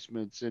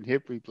replacements and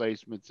hip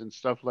replacements and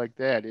stuff like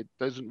that. It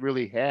doesn't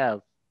really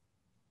have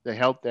the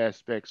health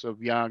aspects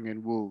of Yang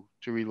and Wu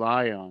to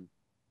rely on.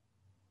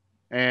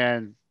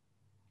 And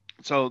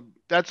so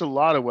that's a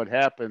lot of what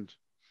happened.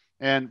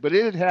 But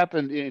it had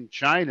happened in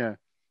China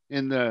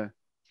in the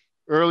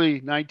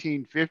early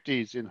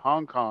 1950s in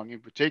Hong Kong in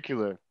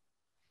particular.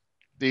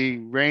 The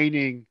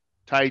reigning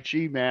Tai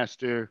Chi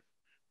master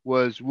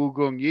was Wu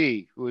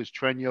Gongyi, who is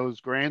Trenyo's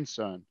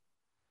grandson.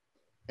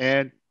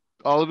 And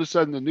all of a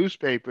sudden, the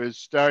newspapers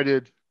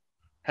started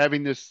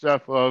having this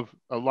stuff of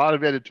a lot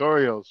of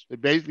editorials.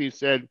 It basically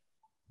said,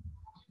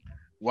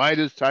 why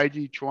does Tai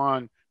Chi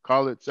Chuan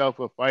call itself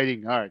a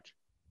fighting art?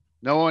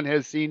 No one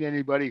has seen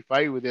anybody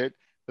fight with it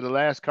for the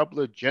last couple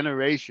of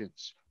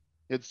generations.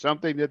 It's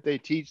something that they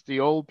teach the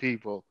old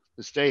people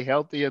to stay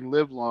healthy and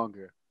live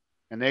longer.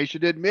 And they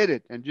should admit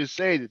it and just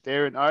say that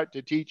they're an art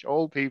to teach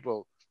old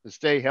people to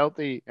stay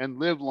healthy and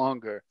live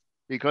longer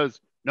because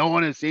no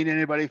one has seen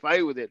anybody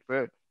fight with it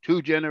for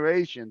 2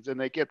 generations. And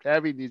they kept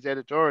having these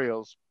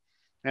editorials.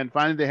 And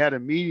finally, they had a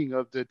meeting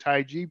of the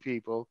Tai Chi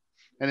people.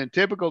 And in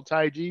typical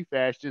Tai Chi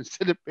fashion,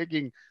 instead of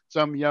picking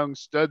some young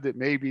stud that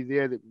may be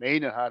there that may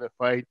know how to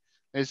fight,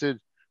 they said,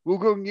 Wu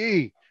Gong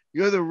Yi,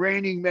 you're the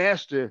reigning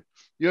master.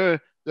 You're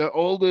the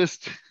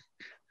oldest,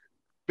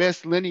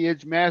 best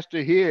lineage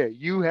master here.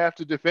 You have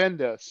to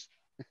defend us.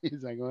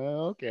 He's like,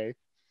 well, okay.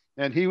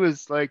 And he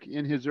was like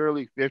in his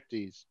early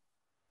 50s.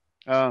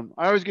 I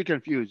always get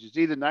confused. It's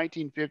either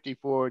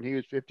 1954 and he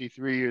was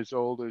 53 years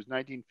old, or it's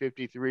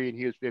 1953 and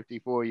he was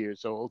 54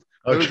 years old.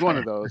 But it was one Okay.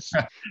 of those.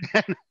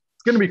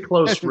 It's going to be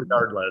close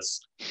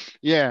regardless.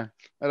 Yeah,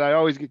 and I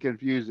always get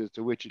confused as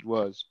to which it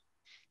was.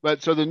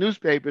 But so the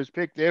newspapers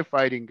picked their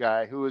fighting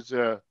guy, who was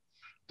a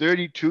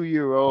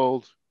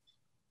 32-year-old,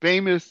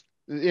 famous,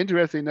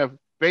 interesting enough,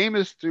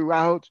 famous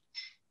throughout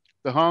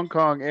the Hong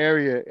Kong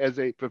area as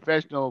a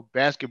professional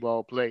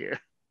basketball player.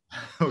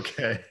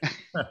 Okay.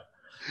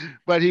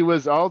 But he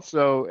was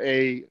also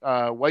a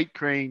white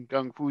crane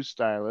kung fu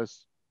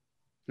stylist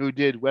who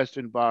did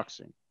Western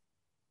boxing.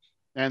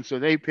 And so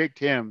they picked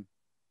him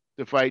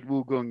to fight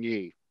Wu Gung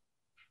Yi.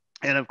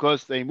 And of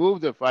course, they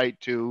moved the fight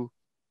to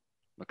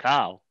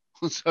Macau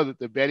so that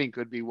the betting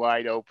could be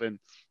wide open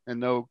and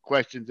no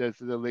questions as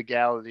to the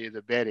legality of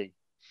the betting.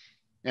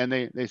 And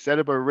they set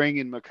up a ring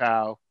in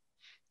Macau.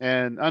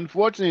 And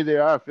unfortunately,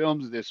 there are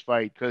films of this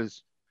fight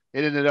because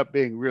it ended up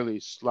being really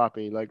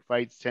sloppy, like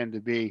fights tend to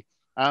be.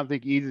 I don't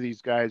think either of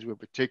these guys were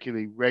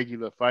particularly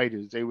regular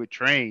fighters. They were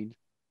trained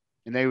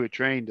and they were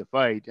trained to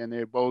fight, and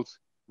they're both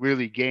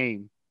really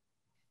game.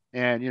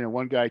 And,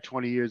 one guy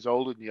 20 years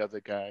older than the other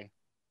guy.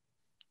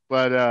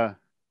 But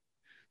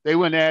they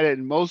went at it,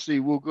 and mostly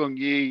Wu Gung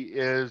Yi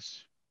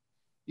is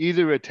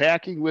either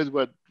attacking with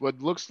what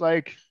looks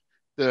like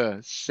the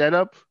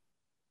setup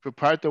for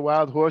Part the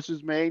Wild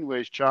Horse's mane, where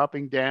he's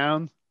chopping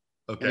down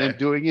and then Okay.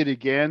 doing it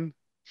again,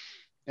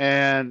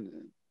 and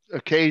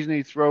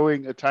occasionally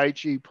throwing a Tai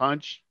Chi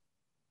punch.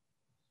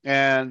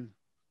 And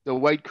the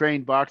White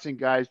Crane boxing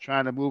guy is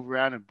trying to move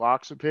around and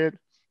box a bit,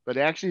 but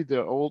actually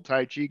the old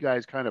Tai Chi guy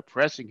is kind of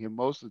pressing him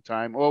most of the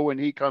time. Or when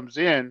he comes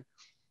in,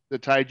 the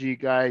Tai Chi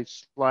guy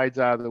slides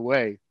out of the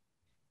way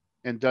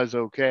and does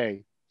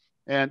okay.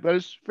 But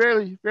it's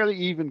fairly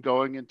even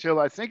going until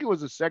I think it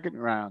was the second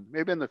round,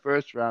 maybe in the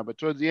first round, but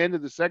towards the end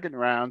of the second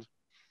round,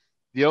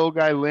 the old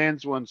guy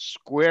lands one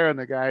square on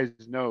the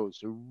guy's nose,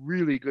 a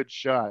really good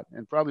shot,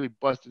 and probably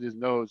busted his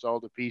nose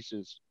all to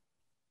pieces.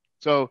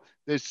 So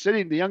the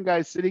young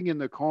guy's sitting in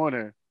the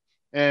corner,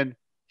 and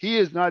he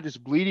is not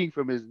just bleeding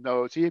from his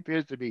nose, he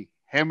appears to be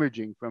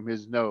hemorrhaging from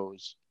his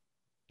nose,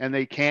 and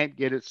they can't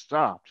get it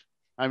stopped.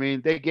 I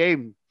mean, they gave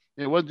him,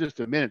 it wasn't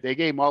just a minute, they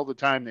gave him all the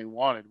time they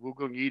wanted. Wu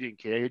Gung Yi didn't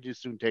care, he'd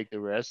just soon take the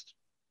rest.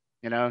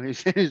 He's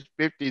in his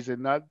 50s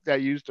and not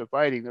that used to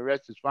fighting. The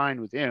rest is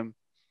fine with him.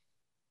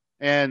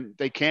 And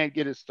they can't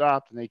get it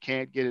stopped, and they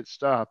can't get it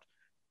stopped.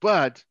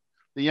 But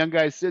the young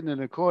guy's sitting in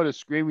the corner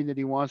screaming that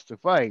he wants to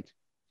fight.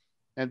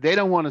 And they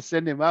don't want to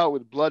send him out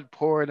with blood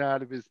pouring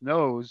out of his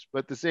nose. But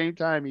at the same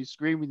time, he's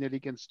screaming that he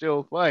can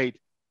still fight.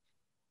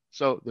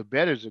 So the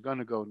bettors are going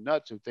to go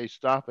nuts if they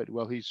stop it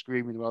while he's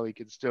screaming while he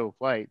can still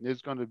fight. And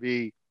there's going to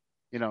be,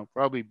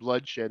 probably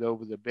bloodshed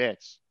over the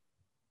bets.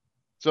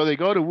 So they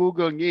go to Wu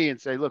Gung Yi and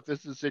say, look,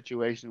 this is the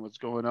situation. What's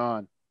going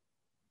on?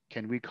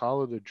 Can we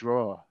call it a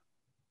draw?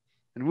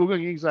 And Wu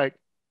Gung Yi's like,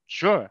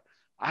 sure.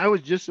 I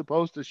was just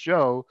supposed to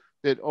show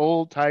that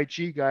old Tai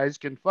Chi guys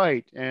can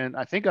fight. And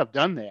I think I've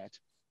done that.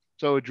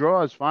 So a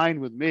draw is fine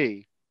with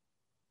me.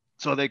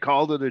 So they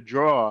called it a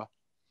draw,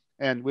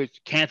 and which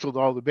canceled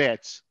all the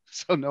bets.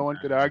 So no one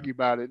could argue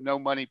about it. No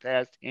money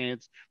passed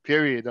hands,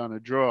 period, on a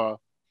draw.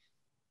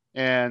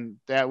 And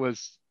that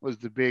was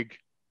the big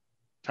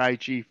Tai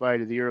Chi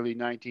fight of the early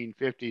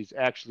 1950s.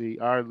 Actually,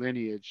 our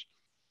lineage,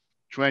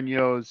 Chuan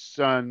Yo's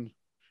son,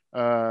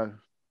 uh,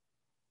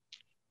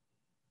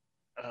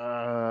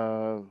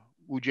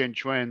 Wu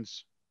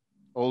Jianquan's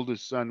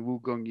oldest son, Wu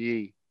Gung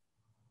Yi,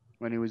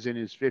 when he was in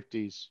his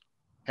 50s,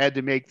 had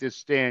to make this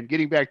stand,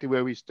 getting back to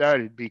where we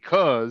started,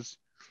 because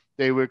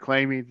they were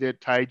claiming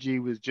that Tai Chi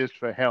was just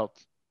for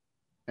health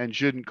and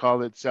shouldn't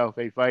call itself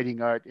a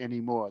fighting art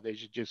anymore. They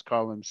should just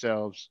call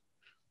themselves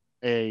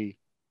a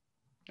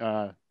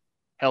uh,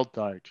 health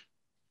art,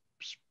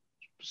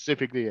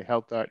 specifically a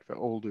health art for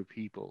older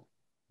people.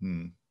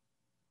 Hmm.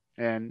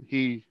 And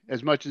he,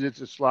 as much as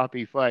it's a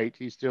sloppy fight,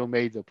 he still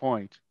made the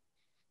point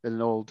that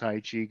an old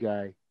Tai Chi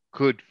guy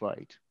could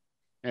fight,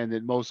 and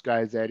that most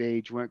guys that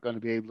age weren't going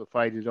to be able to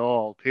fight at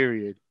all,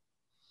 period.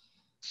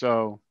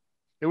 So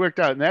it worked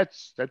out, and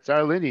that's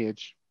our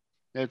lineage.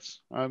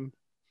 That's I'm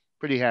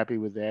pretty happy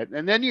with that.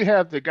 And then you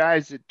have the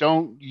guys that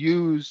don't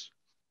use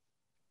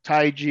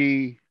Tai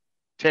Chi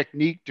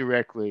technique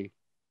directly,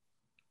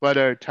 but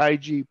are Tai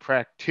Chi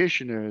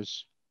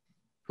practitioners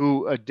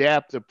who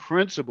adapt the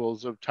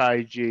principles of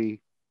Tai Chi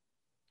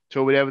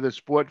to whatever the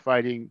sport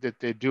fighting that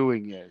they're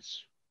doing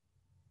is.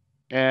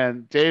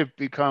 And they've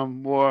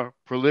become more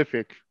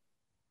prolific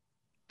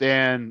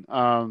than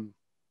the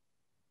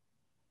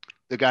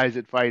guys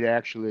that fight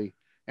actually.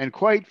 And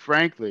quite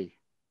frankly,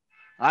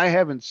 I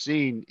haven't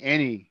seen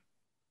any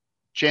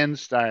Chen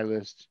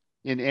stylist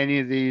in any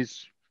of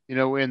these,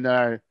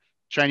 in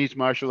Chinese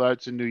martial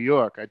arts in New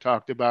York. I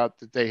talked about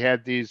that they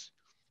had these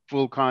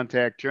full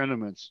contact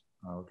tournaments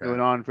that Okay.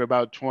 went on for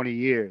about 20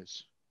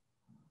 years,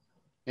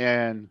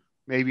 and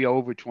maybe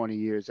over 20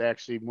 years,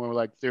 actually more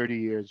like 30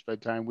 years by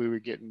the time we were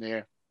getting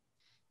there.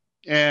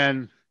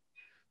 And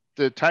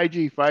the Tai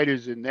Chi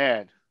fighters in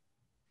that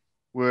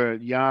were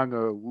Yang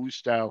or Wu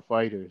style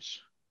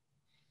fighters.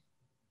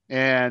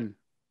 And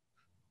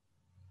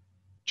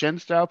Chen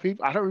style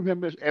people, I don't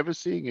remember ever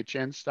seeing a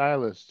Chen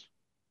stylist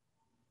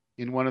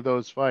in one of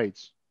those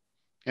fights.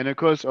 And of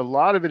course, a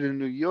lot of it in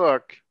New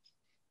York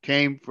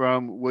came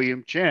from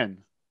William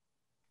Chen,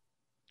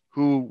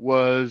 who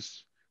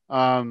was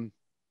um,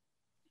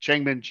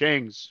 Chengmen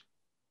Cheng's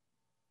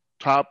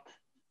top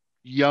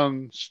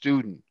young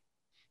student.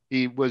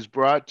 He was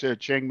brought to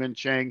Chengmen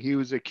Cheng. He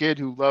was a kid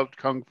who loved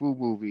kung fu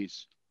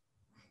movies.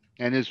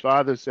 And his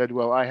father said,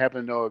 well, I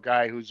happen to know a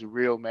guy who's a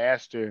real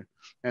master.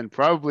 And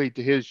probably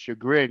to his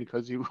chagrin,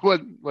 because he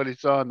wasn't what he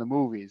saw in the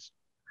movies.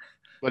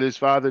 But his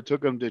father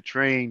took him to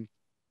train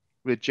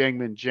with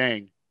Chengmen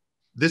Cheng.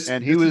 This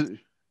And he this is was,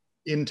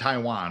 in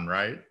Taiwan,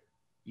 right?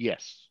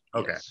 yes,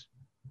 Okay. yes.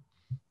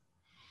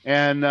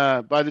 And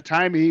by the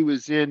time he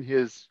was in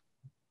his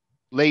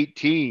late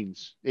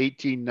teens,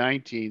 18,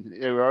 19,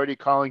 they were already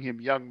calling him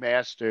young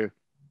master.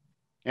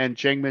 And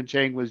Chengmen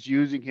Cheng was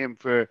using him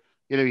for,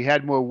 he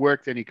had more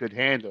work than he could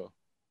handle.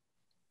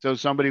 So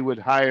somebody would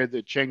hire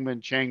the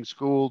Chengmen Cheng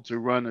school to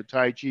run a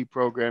Tai Chi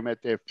program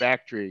at their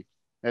factory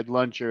at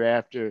lunch or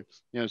after,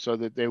 so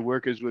that their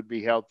workers would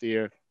be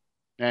healthier.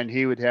 And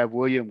he would have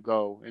William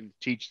go and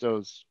teach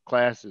those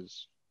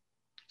classes.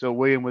 So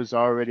William was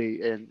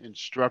already an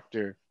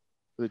instructor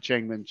for the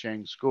Chengmen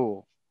Cheng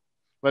school.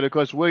 But of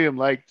course, William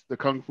liked the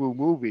Kung Fu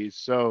movies.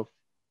 So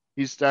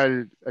he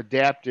started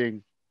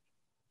adapting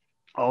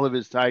all of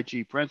his Tai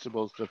Chi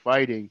principles to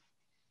fighting.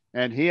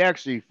 And he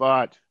actually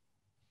fought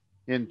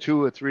in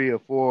two or three or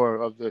four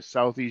of the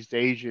Southeast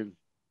Asian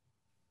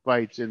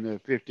fights in the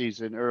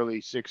 50s and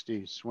early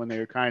 60s when they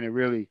were kind of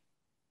really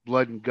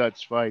blood and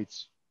guts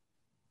fights.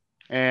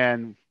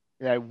 And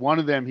one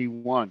of them he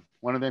won.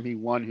 One of them he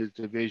won his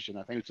division.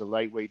 I think it's a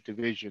lightweight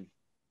division.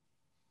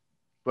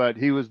 But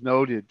he was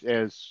noted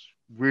as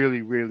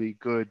really, really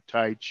good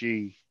Tai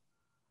Chi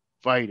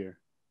fighter.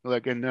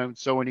 Like, and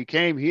so when he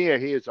came here,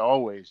 he has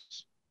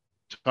always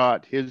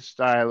taught his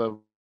style of,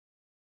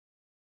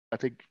 I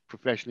think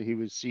professionally he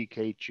was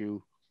CK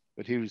Chu,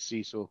 but he was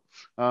Cecil.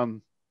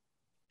 Um,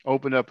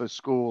 Opened up a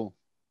school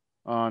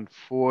on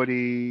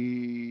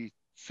 43rd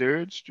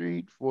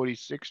Street,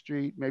 46th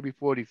Street, maybe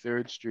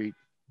 43rd Street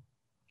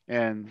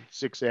and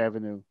 6th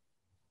Avenue.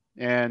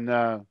 And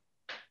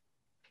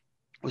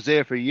was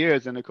there for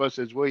years. And of course,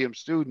 as William's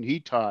student,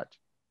 he taught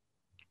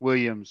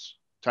Williams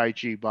Tai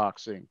Chi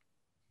boxing.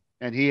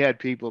 And he had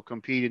people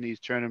compete in these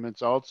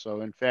tournaments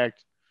also. In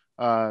fact,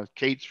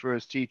 Kate's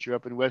first teacher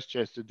up in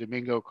Westchester,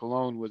 Domingo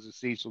Colon, was a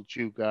Cecil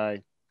Chu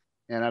guy.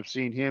 And I've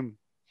seen him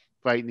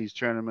fight in these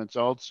tournaments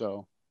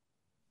also.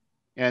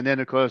 And then,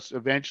 of course,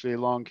 eventually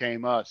along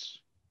came us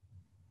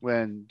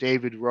when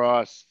David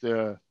Ross,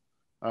 the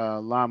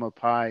Lama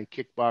Pai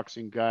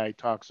kickboxing guy,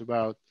 talks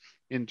about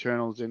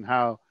internals and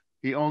how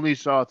he only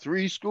saw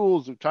three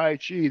schools of Tai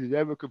Chi that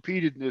ever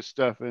competed in this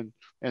stuff. And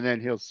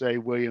then he'll say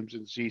Williams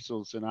and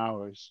Cecil's and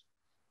ours.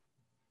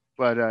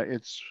 But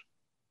it's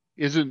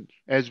isn't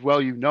as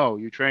well,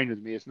 you trained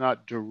with me. It's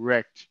not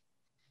direct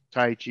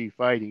Tai Chi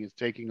fighting. It's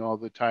taking all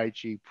the Tai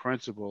Chi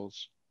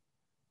principles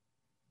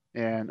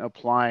and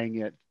applying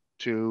it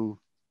to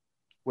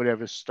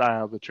whatever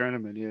style the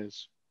tournament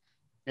is.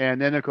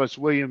 And then, of course,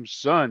 William's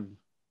son,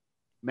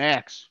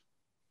 Max,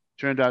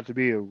 turned out to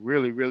be a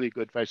really, really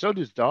good fighter. So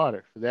did his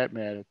daughter, for that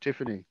matter,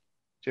 Tiffany.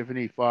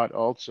 Tiffany fought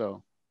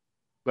also.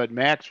 But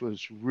Max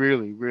was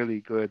really,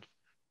 really good.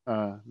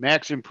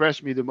 Max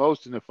impressed me the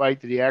most in the fight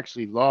that he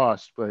actually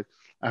lost, but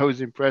I was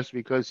impressed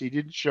because he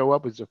didn't show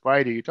up as a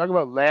fighter. You talk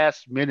about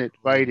last minute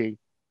fighting.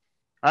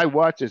 I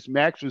watched this.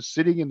 Max was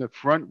sitting in the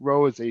front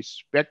row as a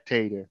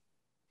spectator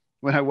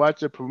when I watched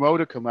the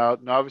promoter come out,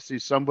 and obviously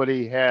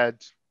somebody had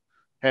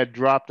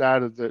dropped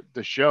out of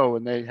the show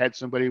and they had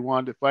somebody who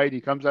wanted to fight. He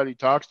comes out, he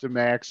talks to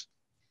Max.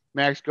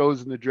 Max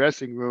goes in the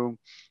dressing room,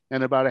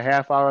 and about a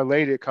half hour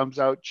later comes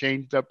out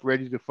changed up,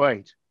 ready to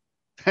fight.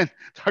 And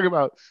talk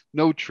about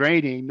no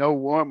training, no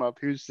warm up.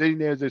 He was sitting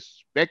there as a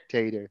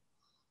spectator.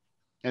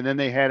 And then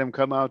they had him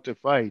come out to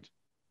fight.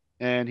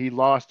 And he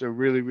lost a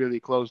really, really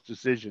close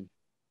decision.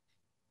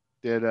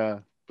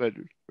 That but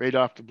right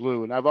off the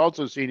blue. And I've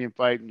also seen him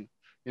fight and,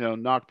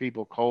 knock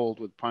people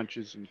cold with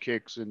punches and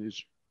kicks, and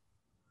he's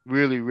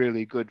really,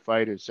 really good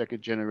fighter,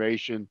 second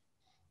generation.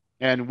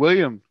 And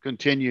William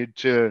continued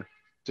to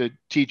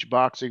teach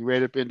boxing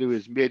right up into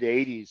his mid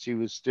 80s. He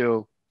was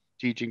still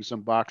teaching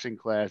some boxing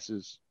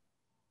classes.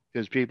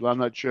 Because people, I'm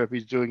not sure if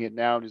he's doing it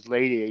now in his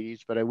late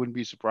 80s, but I wouldn't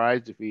be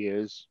surprised if he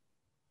is.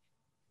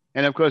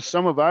 And of course,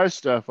 some of our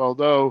stuff,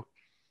 although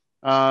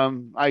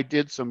I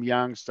did some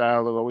Yang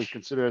style, although we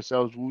consider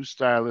ourselves Wu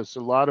stylists,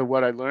 a lot of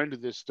what I learned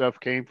of this stuff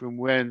came from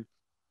when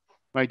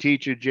my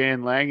teacher,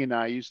 Jan Lang, and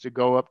I used to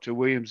go up to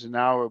Williams an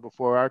hour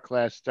before our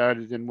class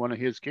started, and one of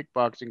his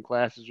kickboxing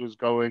classes was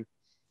going,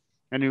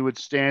 and he would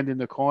stand in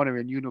the corner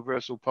in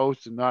universal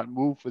post and not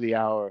move for the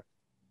hour.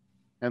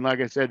 And like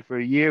I said, for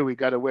a year, we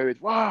got away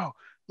with, wow,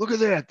 look at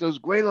that. Those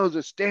Guelos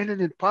are standing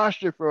in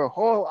posture for a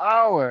whole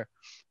hour.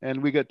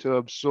 And we got to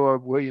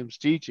absorb Williams'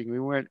 teaching. We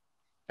weren't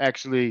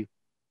actually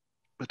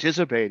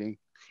participating,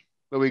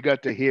 but we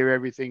got to hear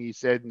everything he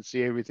said and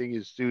see everything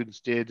his students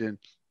did,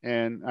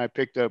 and I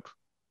picked up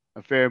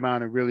a fair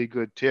amount of really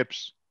good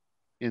tips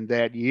in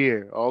that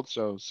year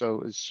also.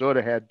 So it sort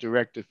of had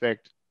direct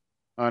effect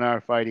on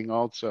our fighting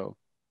also.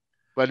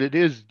 But it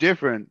is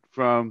different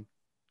from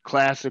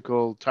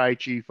classical Tai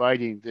Chi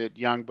fighting that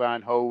Yang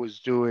Ban Ho was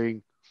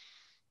doing,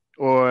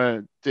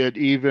 or that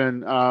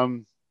even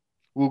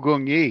Wu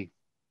Gong Yi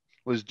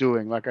was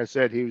doing. Like I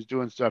said, he was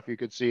doing stuff you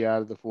could see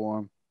out of the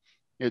form.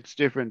 It's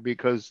different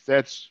because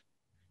that's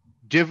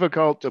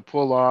difficult to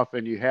pull off,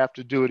 and you have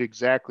to do it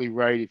exactly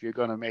right if you're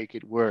going to make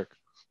it work.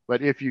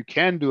 But if you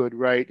can do it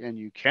right and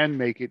you can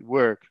make it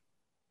work,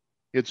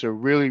 it's a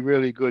really,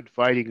 really good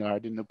fighting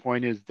art. And the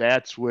point is,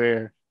 that's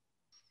where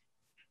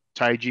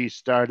Tai Chi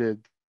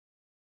started.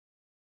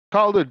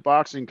 Called it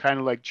boxing, kind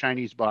of like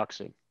Chinese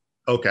boxing,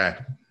 Okay.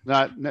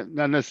 not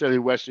necessarily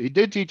Western. He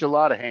did teach a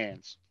lot of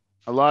hands.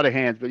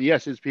 But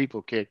yes, his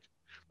people kicked.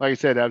 Like I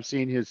said, I've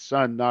seen his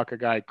son knock a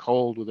guy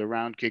cold with a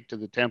round kick to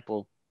the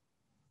temple.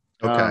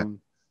 Okay.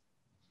 Um,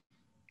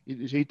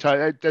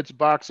 that's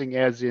boxing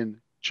as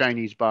in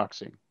Chinese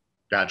boxing.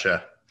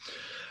 Gotcha.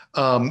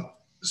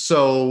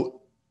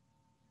 So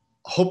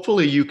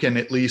hopefully you can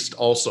at least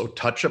also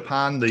touch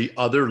upon the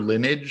other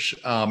lineage.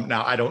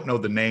 Now, I don't know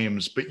the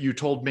names, but you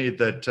told me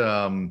that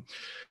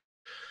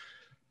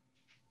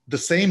the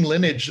same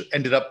lineage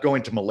ended up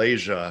going to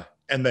Malaysia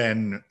and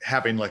then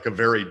having like a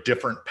very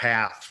different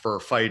path for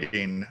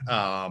fighting,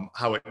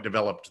 how it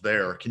developed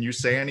there. Can you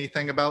say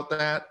anything about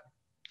that?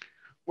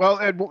 Well,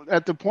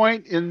 at the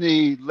point in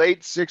the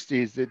late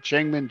 60s that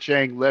Chengmin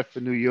Cheng left for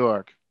New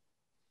York,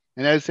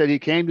 and as I said, he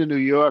came to New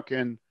York,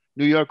 and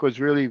New York was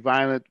really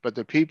violent, but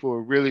the people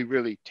were really,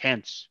 really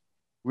tense,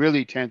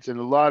 and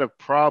a lot of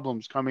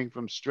problems coming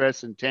from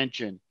stress and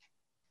tension.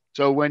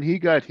 So when he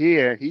got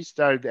here, he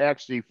started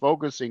actually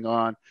focusing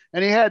on,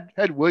 and he had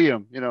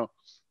William,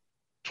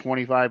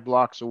 25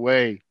 blocks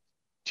away,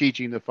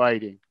 teaching the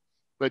fighting.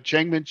 But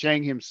Chengmin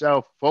Cheng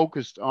himself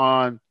focused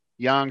on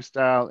Yang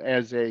style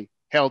as a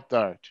health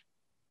art,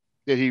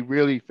 that he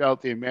really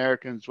felt the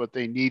Americans, what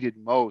they needed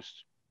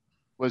most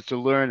was to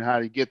learn how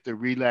to get the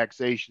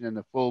relaxation and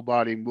the full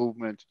body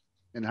movement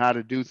and how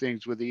to do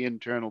things with the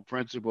internal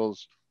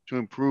principles to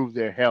improve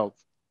their health.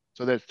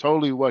 So that's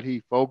totally what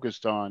he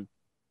focused on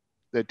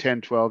the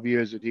 10, 12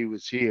 years that he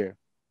was here.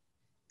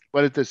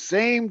 But at the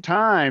same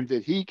time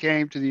that he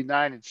came to the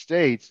United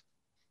States,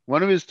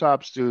 one of his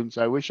top students,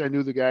 I wish I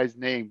knew the guy's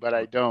name, but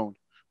I don't,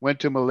 went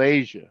to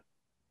Malaysia.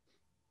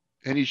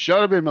 And he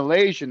showed up in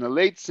Malaysia in the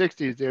late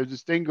 60s. There was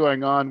this thing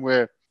going on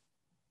where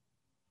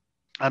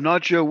I'm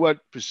not sure what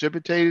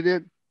precipitated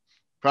it.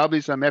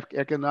 Probably some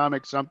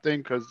economic something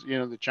because,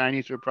 the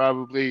Chinese were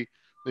probably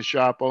the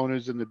shop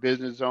owners and the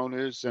business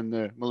owners, and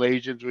the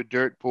Malaysians were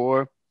dirt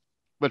poor.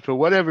 But for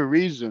whatever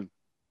reason,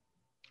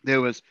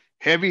 there was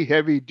heavy,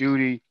 heavy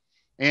duty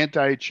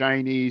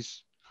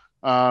anti-Chinese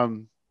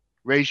um,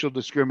 racial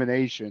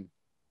discrimination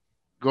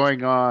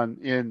going on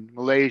in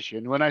Malaysia.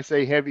 And when I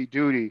say heavy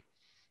duty,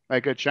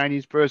 like a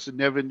Chinese person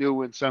never knew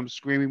when some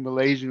screaming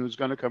Malaysian was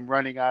going to come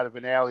running out of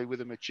an alley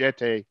with a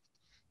machete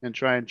and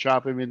try and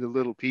chop him into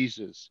little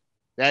pieces.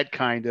 That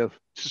kind of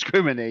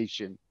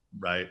discrimination.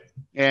 Right.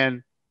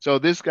 And so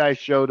this guy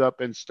showed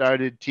up and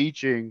started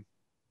teaching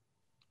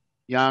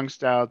Yang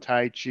style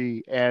Tai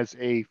Chi as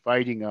a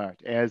fighting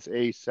art, as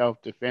a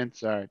self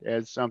defense art,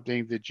 as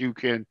something that you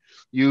can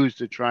use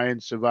to try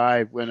and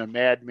survive when a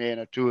madman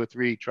or two or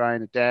three try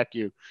and attack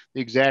you.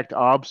 The exact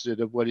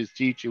opposite of what his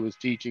teacher was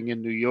teaching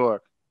in New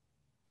York.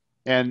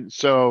 And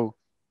so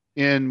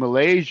in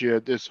Malaysia,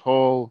 this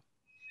whole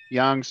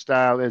Yang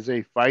style as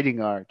a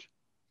fighting art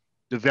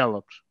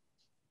developed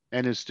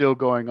and is still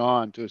going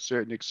on to a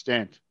certain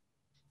extent,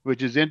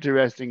 which is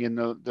interesting in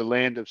the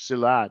land of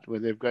Silat, where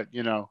they've got,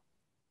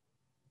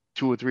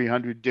 two or three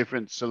hundred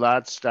different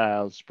Silat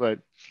styles, but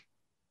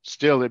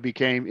still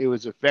it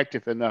was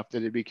effective enough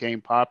that it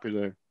became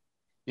popular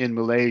in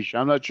Malaysia.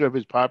 I'm not sure if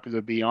it's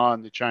popular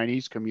beyond the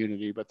Chinese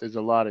community, but there's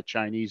a lot of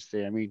Chinese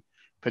there. I mean,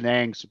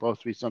 Penang's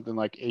supposed to be something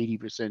like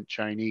 80%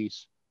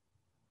 Chinese.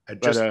 I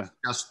But just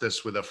discussed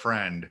this with a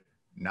friend.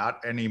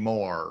 Not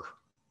anymore.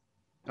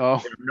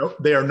 oh,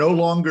 They are no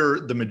longer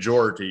the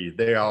majority.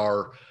 They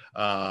are.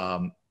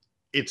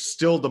 It's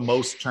still the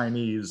most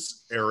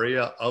Chinese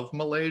area of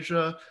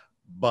Malaysia,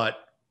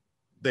 but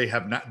they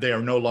have not. They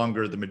are no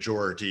longer the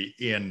majority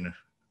in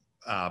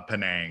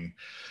Penang.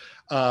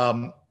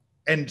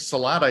 And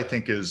Salat, I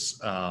think,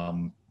 is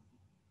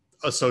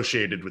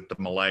associated with the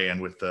Malay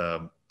and with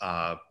the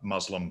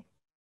Muslim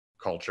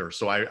culture.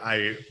 So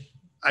I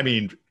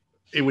mean,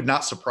 it would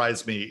not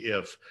surprise me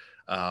if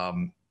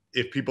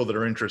people that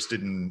are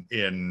interested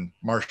in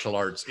martial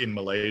arts in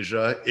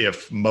Malaysia,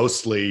 if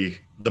mostly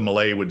the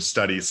Malay would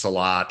study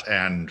Salat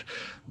and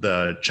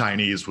the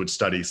Chinese would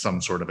study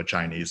some sort of a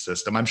Chinese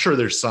system. I'm sure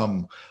there's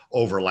some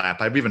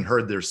overlap. I've even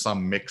heard there's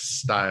some mixed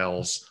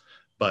styles,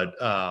 but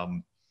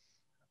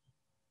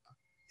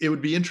it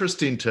would be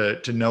interesting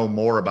to know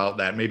more about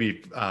that.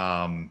 Maybe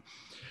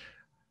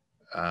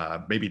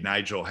maybe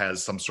Nigel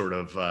has some sort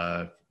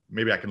of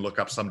maybe I can look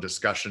up some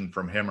discussion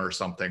from him or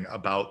something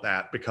about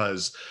that,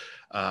 because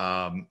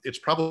it's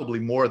probably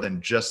more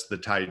than just the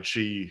Tai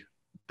Chi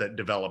that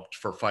developed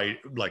for fight,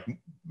 like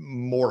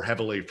more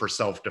heavily for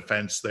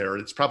self-defense there.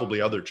 It's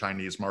probably other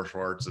Chinese martial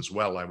arts as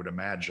well, I would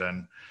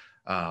imagine,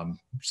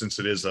 since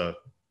it is a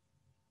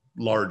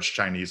large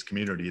Chinese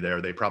community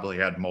there. They probably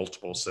had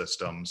multiple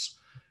systems.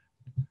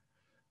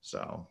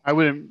 So I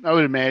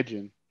would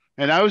imagine.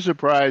 And I was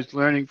surprised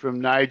learning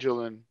from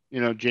Nigel and,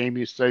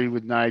 Jamie studied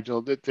with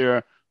Nigel that there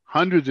are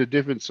hundreds of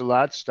different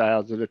Salat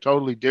styles that are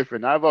totally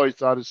different. I've always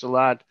thought of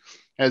Salat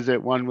as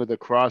that one with the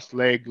cross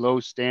leg, low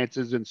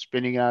stances and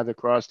spinning out of the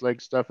cross leg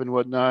stuff and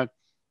whatnot.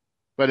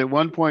 But at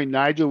one point,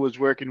 Nigel was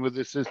working with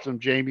a system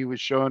Jamie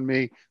was showing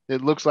me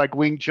that looks like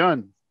Wing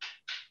Chun,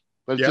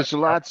 but it's a yeah,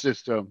 Salat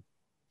system.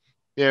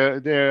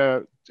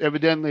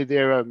 Evidently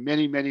there are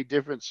many, many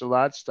different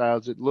Salat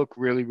styles that look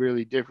really,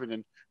 really different,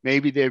 and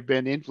maybe they've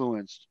been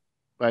influenced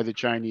by the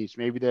Chinese.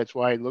 Maybe that's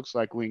why it looks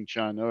like Wing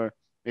Chun, or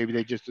maybe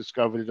they just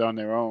discovered it on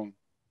their own.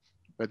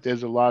 But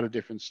there's a lot of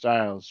different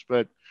styles.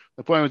 But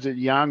the point was that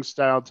Yang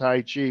style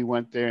Tai Chi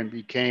went there and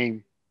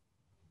became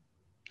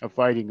a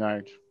fighting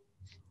art.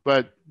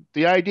 But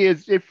the idea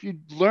is if you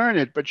learn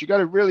it, but you got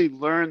to really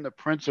learn the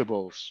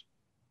principles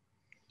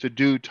to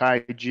do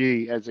Tai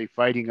Chi as a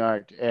fighting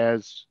art,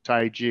 as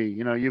Tai Chi.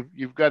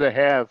 You've got to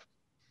have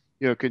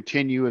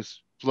continuous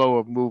flow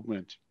of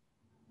movement.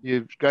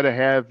 You've got to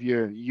have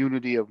your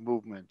unity of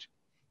movement.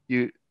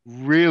 You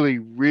really,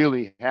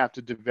 really have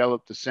to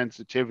develop the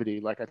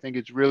sensitivity. Like I think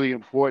it's really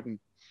important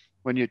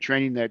when you're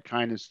training that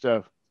kind of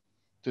stuff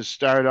to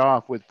start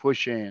off with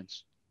push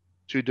hands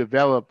to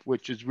develop,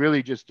 which is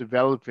really just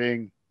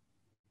developing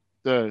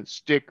the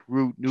stick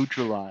root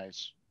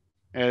neutralize.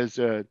 As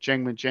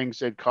Chengman Cheng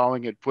said,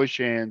 calling it push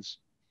hands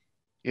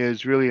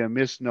is really a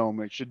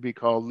misnomer. It should be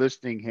called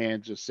listening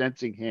hands or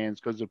sensing hands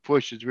because the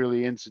push is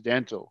really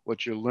incidental.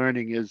 What you're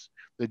learning is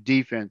the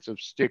defense of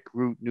stick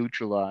root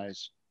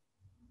neutralize.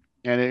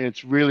 And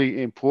it's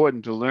really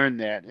important to learn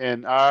that.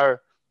 And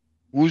our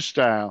Wu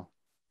style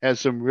has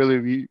some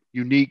really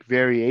unique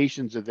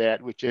variations of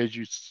that, which, as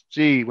you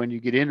see when you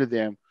get into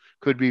them,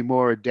 could be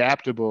more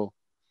adaptable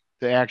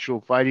to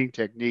actual fighting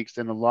techniques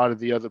than a lot of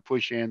the other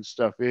push hand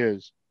stuff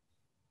is.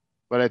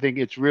 But I think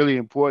it's really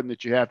important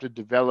that you have to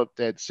develop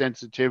that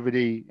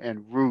sensitivity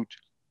and root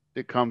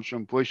that comes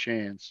from push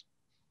hands,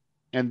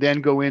 and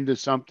then go into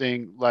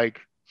something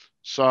like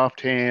soft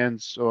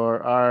hands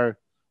or our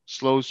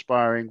slow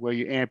sparring where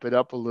you amp it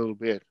up a little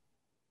bit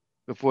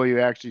before you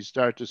actually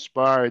start to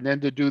spar. And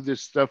then to do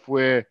this stuff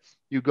where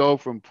you go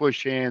from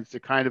push hands to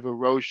kind of a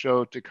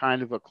Rosho to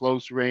kind of a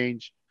close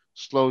range,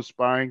 slow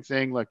sparring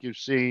thing like you've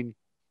seen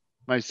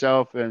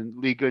myself and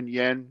Li Gun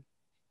Yen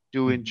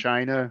do in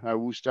China, our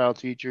Wu style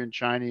teacher in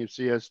China. You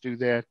see us do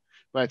that.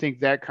 But I think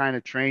that kind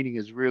of training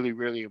is really,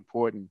 really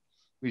important.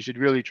 We should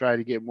really try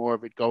to get more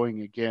of it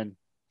going again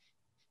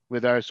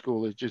with our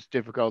school. It's just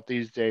difficult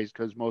these days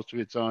because most of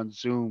it's on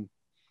Zoom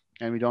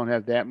and we don't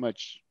have that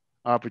much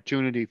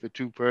opportunity for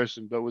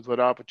two-person. But with what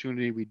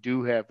opportunity we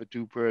do have for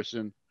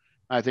two-person,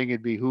 I think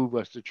it'd behoove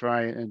us to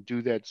try and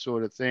do that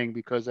sort of thing,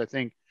 because I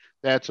think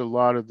that's a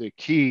lot of the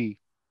key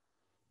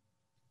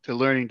to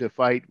learning to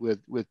fight with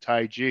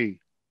Tai Chi,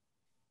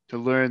 to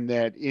learn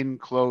that in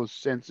close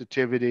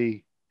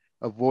sensitivity,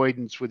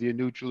 avoidance with your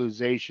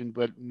neutralization,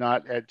 but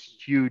not at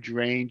huge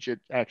range, it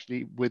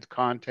actually with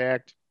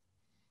contact.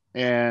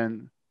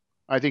 And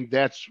I think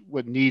that's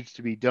what needs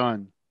to be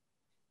done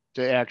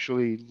to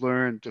actually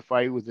learn to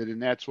fight with it.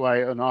 And that's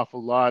why an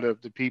awful lot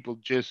of the people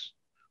just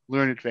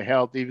learn it for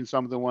health, even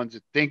some of the ones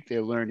that think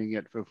they're learning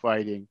it for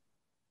fighting,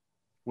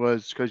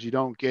 was because you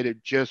don't get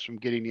it just from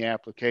getting the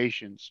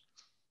applications.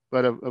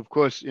 But of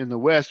course, in the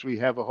West, we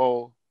have a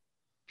whole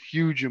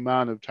huge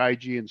amount of Tai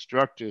Chi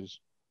instructors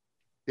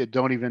that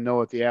don't even know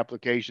what the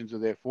applications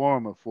of their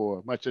form are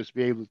for, much as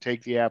be able to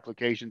take the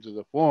applications of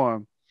the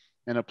form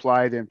and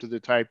apply them to the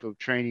type of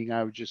training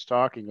I was just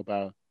talking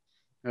about.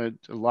 A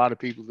lot of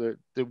people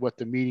that what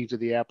the meanings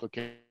of the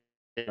application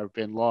have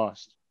been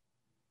lost.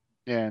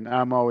 And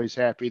I'm always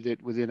happy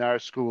that within our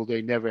school,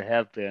 they never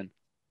have been.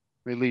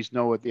 We at least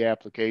know what the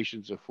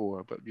applications are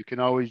for, but you can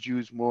always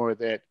use more of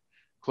that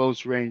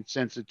close range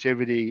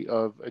sensitivity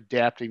of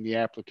adapting the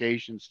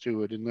applications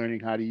to it and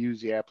learning how to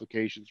use the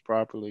applications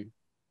properly.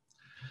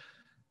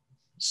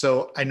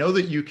 So I know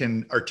that you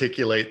can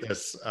articulate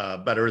this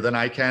better than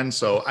I can.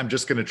 So I'm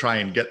just going to try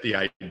and get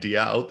the idea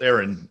out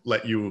there and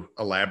let you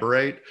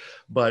elaborate.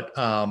 But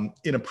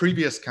in a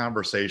previous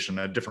conversation,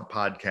 a different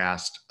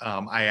podcast,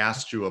 I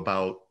asked you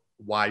about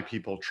why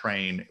people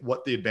train,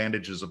 what the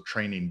advantages of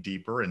training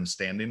deeper in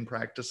standing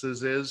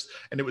practices is.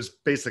 And it was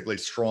basically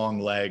strong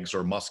legs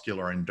or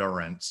muscular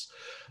endurance.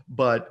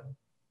 But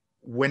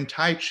when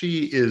Tai Chi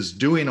is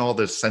doing all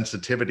this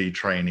sensitivity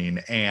training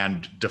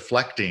and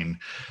deflecting,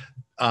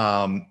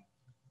 the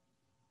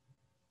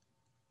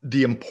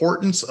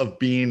importance of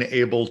being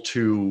able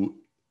to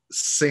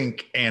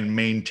sync and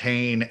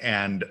maintain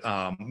and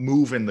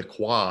move in the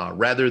qua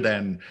rather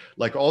than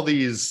like all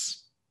these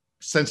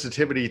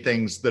sensitivity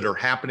things that are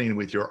happening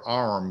with your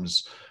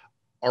arms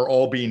are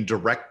all being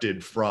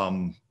directed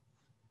from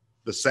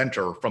the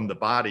center, from the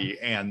body,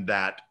 and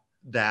that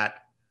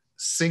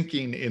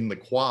sinking in the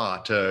qua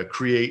to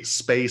create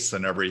space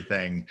and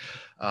everything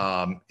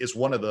is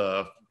one of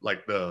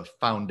the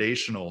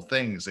foundational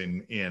things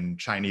in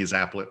Chinese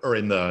or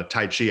in the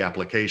Tai Chi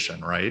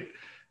application, right?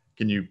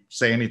 Can you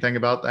say anything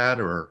about that?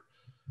 Or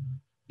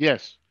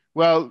Yes.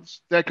 Well,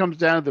 that comes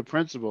down to the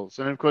principles.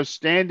 And of course,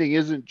 standing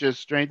isn't just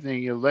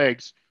strengthening your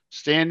legs.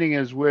 Standing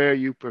is where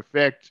you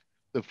perfect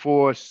the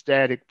four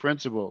static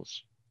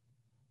principles,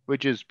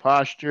 which is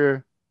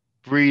posture,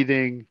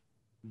 breathing,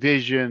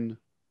 vision,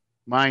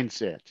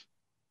 mindset.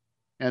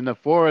 And the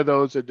four of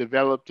those are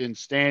developed in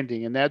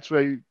standing. And that's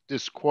where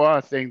this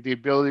qua thing, the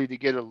ability to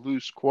get a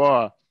loose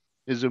qua,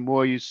 is the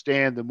more you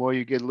stand, the more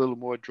you get a little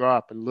more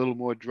drop and a little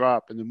more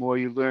drop. And the more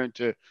you learn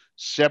to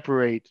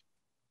separate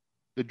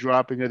the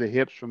dropping of the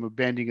hips from a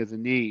bending of the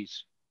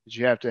knees, because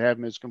you have to have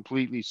them as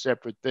completely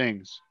separate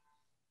things.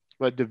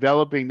 But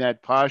developing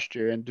that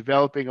posture and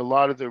developing a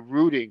lot of the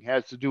rooting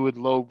has to do with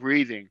low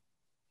breathing.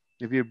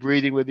 If you're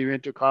breathing with your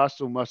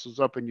intercostal muscles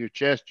up in your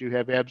chest, you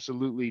have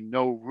absolutely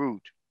no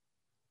root.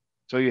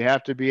 So you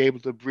have to be able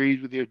to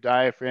breathe with your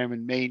diaphragm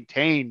and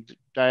maintain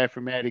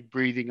diaphragmatic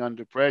breathing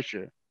under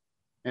pressure.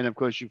 And of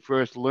course, you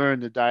first learn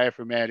the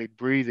diaphragmatic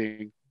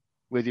breathing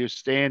with your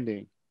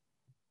standing.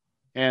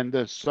 And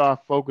the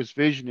soft focus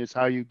vision is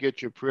how you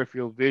get your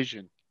peripheral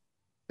vision.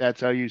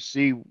 That's how you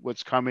see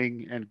what's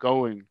coming and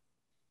going.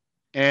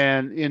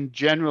 And in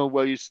general,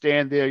 while you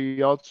stand there,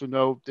 you also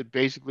know that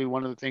basically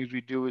one of the things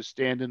we do is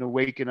stand and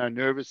awaken our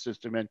nervous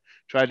system and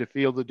try to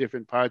feel the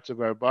different parts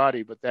of our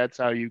body. But that's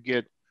how you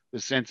get the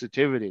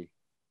sensitivity.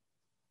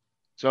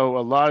 So a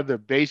lot of the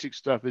basic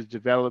stuff is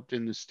developed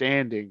in the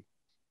standing.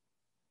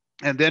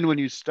 And then when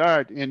you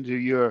start into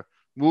your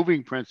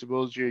moving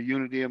principles, your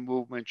unity of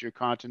movement, your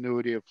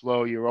continuity of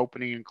flow, your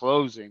opening and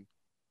closing,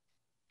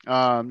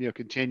 your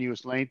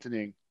continuous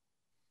lengthening,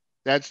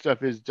 that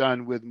stuff is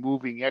done with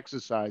moving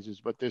exercises,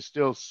 but there's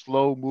still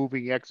slow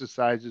moving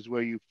exercises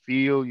where you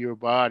feel your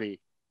body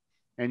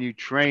and you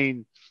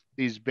train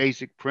these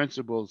basic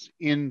principles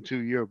into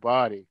your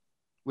body,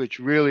 which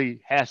really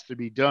has to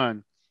be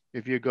done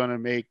if you're going to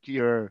make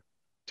your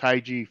Tai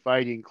Chi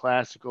fighting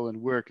classical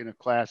and work in a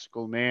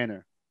classical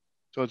manner.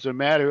 So it's a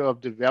matter of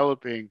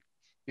developing,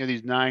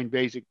 these 9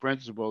 basic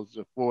principles,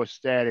 the 4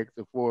 static,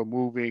 the 4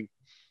 moving,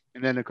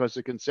 and then, of course,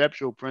 the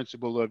conceptual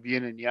principle of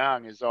yin and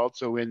yang is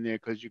also in there,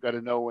 because you got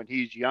to know when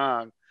he's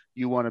yang,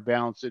 you want to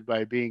balance it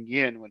by being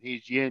yin. When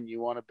he's yin, you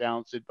want to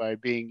balance it by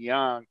being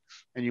yang,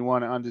 and you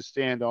want to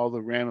understand all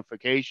the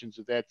ramifications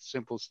of that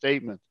simple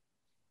statement.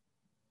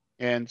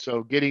 And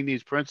so getting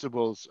these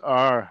principles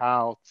are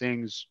how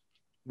things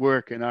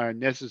work and are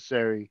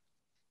necessary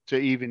to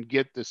even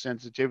get the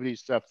sensitivity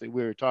stuff that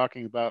we were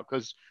talking about.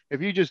 Because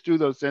if you just do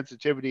those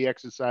sensitivity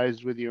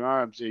exercises with your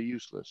arms, they're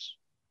useless.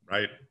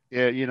 right.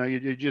 Yeah,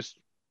 you're just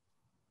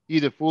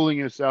either fooling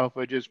yourself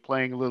or just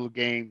playing a little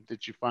game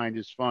that you find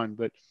is fun.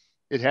 But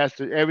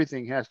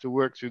everything has to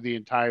work through the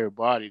entire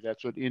body.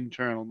 That's what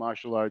internal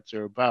martial arts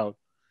are about.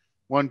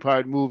 One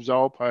part moves,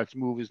 all parts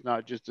move is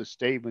not just a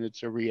statement,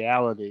 it's a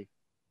reality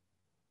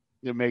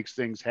that makes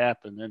things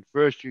happen. And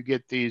first, you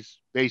get these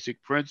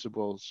basic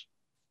principles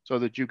so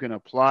that you can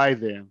apply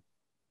them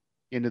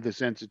into the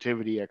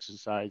sensitivity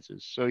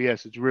exercises. So,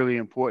 yes, it's really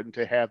important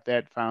to have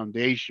that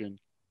foundation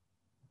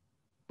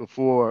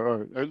before,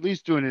 or at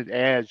least doing it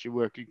as you're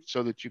working,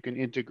 so that you can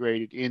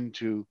integrate it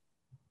into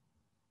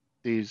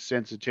these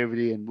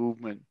sensitivity and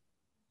movement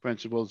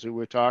principles that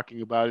we're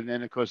talking about. And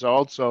then, of course,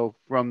 also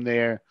from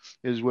there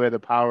is where the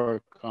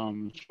power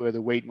comes, where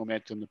the weight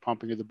momentum, the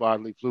pumping of the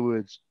bodily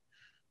fluids,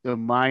 the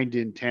mind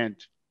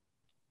intent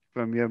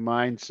from your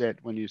mindset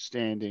when you're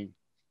standing.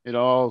 It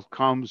all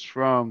comes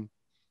from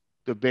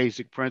the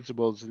basic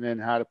principles, and then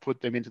how to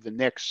put them into the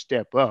next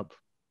step up,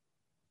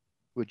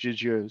 which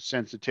is your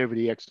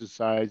sensitivity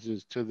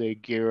exercises till they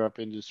gear up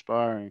into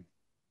sparring.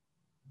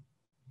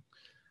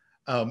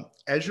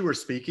 As you were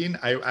speaking,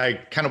 I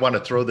kind of want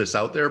to throw this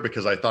out there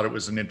because I thought it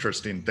was an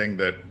interesting thing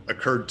that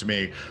occurred to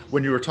me.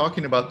 When you were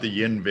talking about the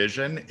yin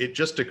vision, it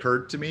just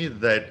occurred to me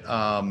that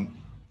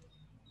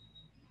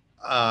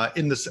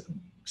in this,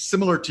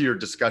 similar to your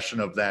discussion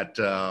of that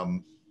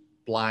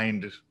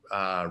blind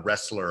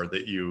wrestler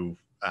that you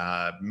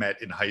met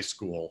in high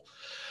school,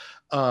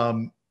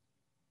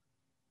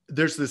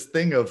 there's this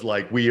thing of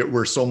like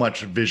we're so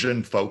much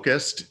vision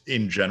focused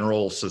in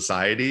general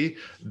society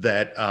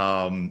that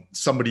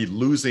somebody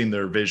losing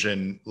their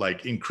vision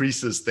like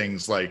increases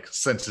things like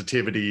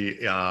sensitivity.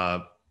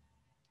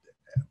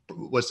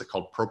 What's it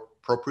called?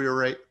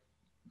 Propriorate?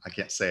 I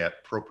can't say it.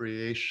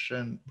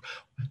 Appropriation,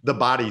 the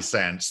body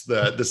sense,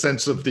 the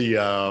sense of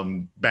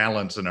the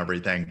balance and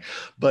everything.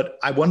 But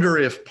I wonder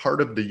if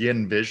part of the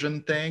yin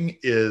vision thing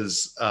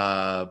is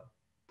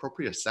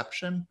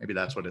proprioception. Maybe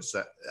that's what it's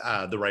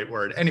the right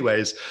word.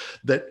 Anyways,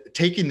 that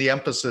taking the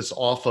emphasis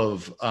off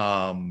of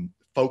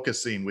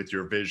focusing with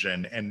your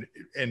vision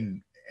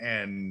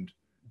and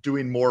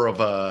doing more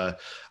of a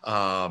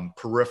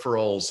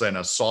peripherals and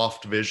a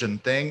soft vision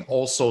thing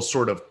also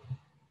sort of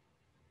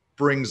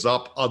brings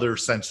up other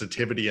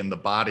sensitivity in the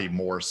body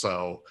more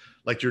so.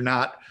 Like you're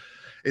not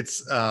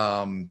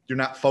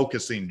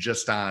focusing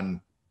just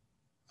on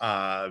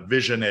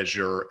vision as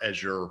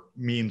your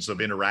means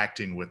of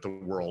interacting with the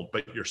world,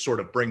 but you're sort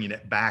of bringing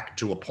it back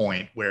to a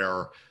point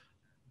where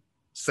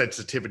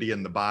sensitivity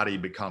in the body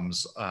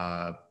becomes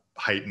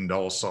heightened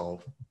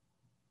also.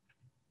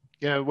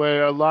 Yeah,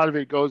 where a lot of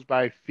it goes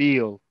by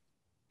feel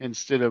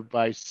instead of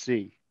by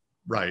see.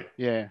 Right.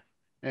 Yeah.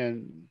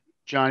 And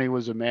Johnny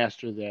was a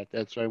master of that.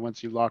 That's why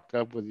once he locked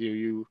up with you,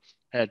 you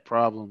had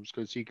problems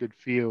because he could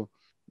feel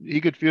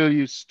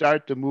you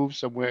start to move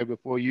somewhere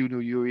before you knew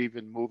you were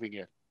even moving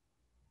it.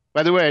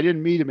 By the way, I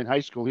didn't meet him in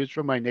high school. He was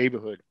from my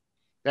neighborhood.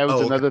 That was Oh,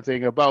 okay. another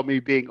thing about me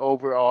being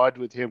overawed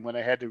with him when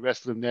I had to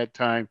wrestle him that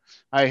time.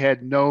 I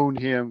had known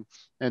him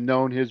and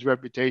known his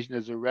reputation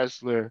as a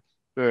wrestler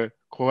for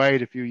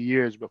quite a few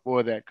years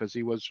before that because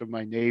he was from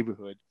my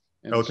neighborhood.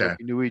 And so Okay.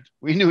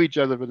 we knew each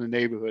other from the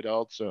neighborhood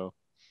also.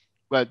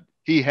 But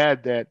he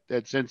had that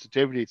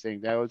sensitivity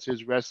thing. That was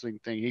his wrestling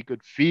thing. He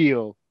could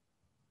feel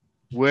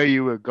where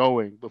you were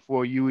going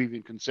before you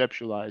even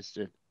conceptualized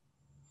it,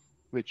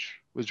 which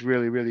was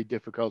really, really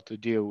difficult to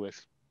deal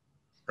with.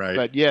 Right.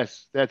 But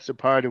yes, that's a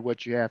part of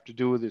what you have to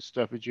do with this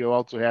stuff is you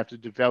also have to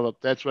develop.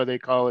 That's why they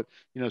call it,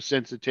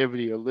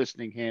 sensitivity or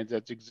listening hands.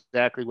 That's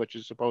exactly what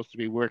you're supposed to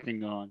be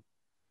working on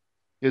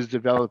is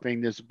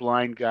developing this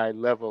blind guy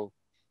level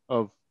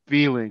of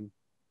feeling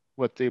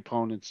what the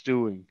opponent's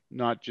doing,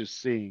 not just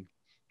seeing.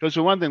 Because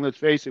for one thing, let's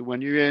face it,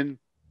 when you're in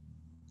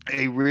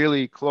a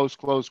really close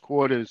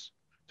quarters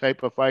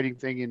type of fighting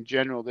thing in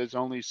general, there's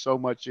only so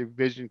much your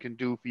vision can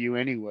do for you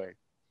anyway.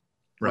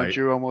 Once Right.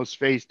 you're almost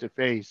face to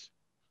face,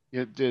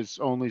 there's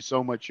only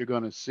so much you're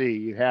going to see.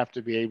 You have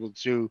to be able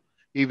to,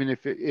 even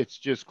if it's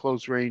just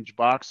close range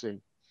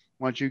boxing,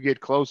 once you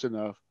get close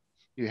enough,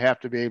 you have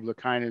to be able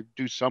to kind of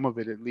do some of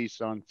it at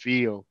least on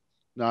feel,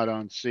 not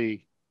on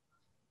see.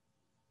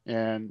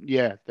 And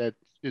yeah, that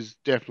is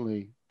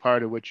definitely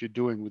part of what you're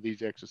doing with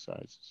these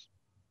exercises.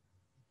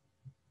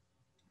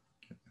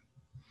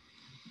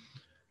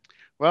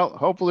 Well,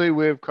 hopefully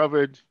we've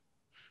covered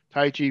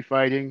Tai Chi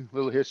fighting,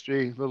 little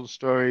history, little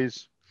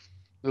stories,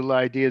 little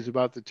ideas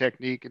about the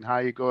technique and how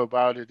you go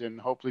about it.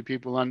 And hopefully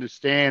people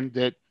understand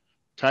that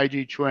Tai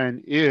Chi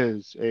Chuan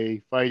is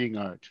a fighting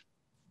art,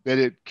 that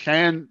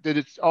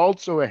it's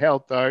also a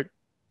health art.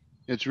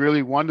 It's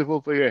really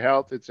wonderful for your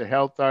health. It's a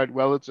health art.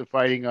 Well, it's a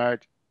fighting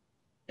art.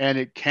 And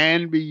it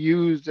can be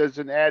used as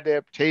an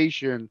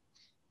adaptation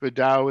for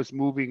Taoist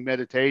moving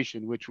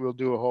meditation, which we'll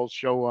do a whole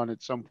show on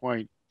at some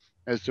point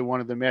as to one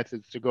of the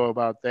methods to go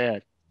about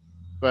that.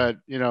 But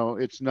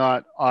it's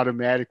not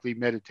automatically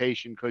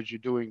meditation because you're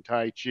doing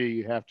Tai Chi.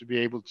 You have to be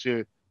able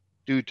to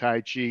do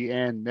Tai Chi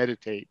and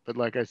meditate. But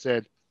like I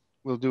said,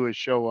 we'll do a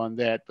show on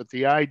that. But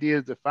the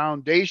idea, the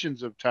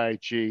foundations of Tai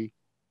Chi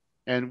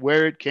and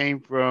where it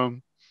came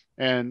from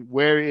and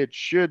where it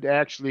should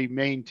actually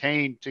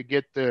maintain to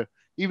get the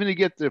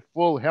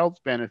full health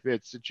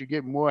benefits, that you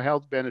get more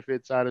health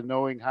benefits out of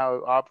knowing how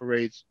it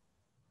operates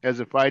as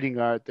a fighting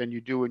art than you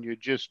do when you're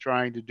just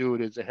trying to do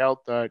it as a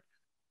health art.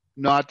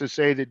 Not to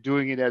say that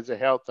doing it as a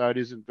health art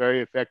isn't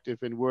very effective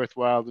and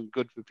worthwhile and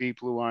good for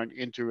people who aren't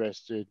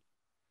interested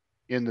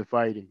in the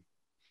fighting.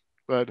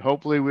 But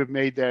hopefully we've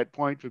made that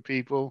point for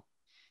people.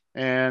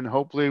 And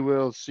hopefully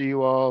we'll see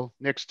you all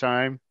next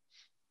time.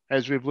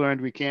 As we've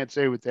learned, we can't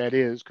say what that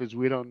is because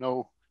we don't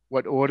know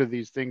what order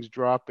these things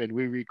drop in.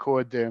 We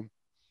record them.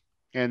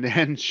 And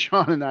then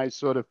Shawn and I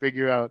sort of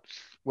figure out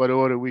what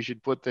order we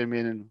should put them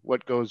in and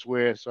what goes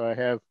where. So I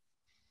have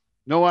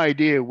no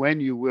idea when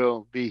you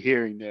will be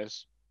hearing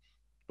this,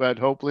 but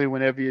hopefully,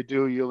 whenever you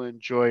do, you'll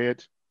enjoy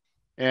it.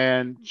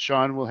 And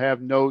Shawn will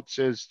have notes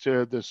as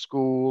to the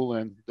school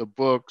and the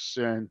books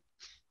and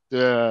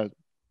the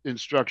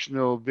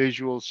instructional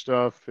visual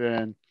stuff.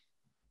 And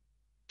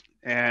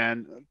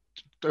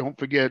don't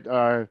forget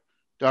our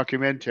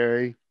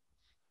documentary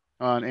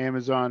on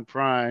Amazon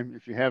Prime.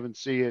 If you haven't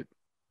seen it,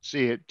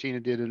 see it.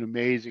 Tina did an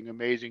amazing,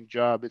 amazing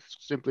job. It's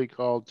simply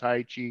called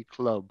Tai Chi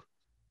Club,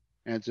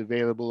 and it's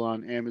available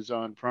on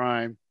Amazon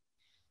Prime.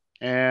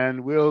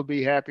 And we'll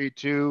be happy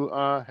to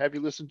have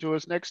you listen to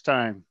us next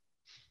time.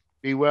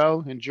 Be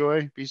well,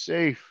 enjoy, be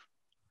safe.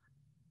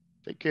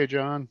 Take care,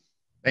 John.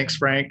 Thanks,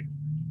 Frank.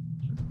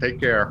 Take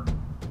care.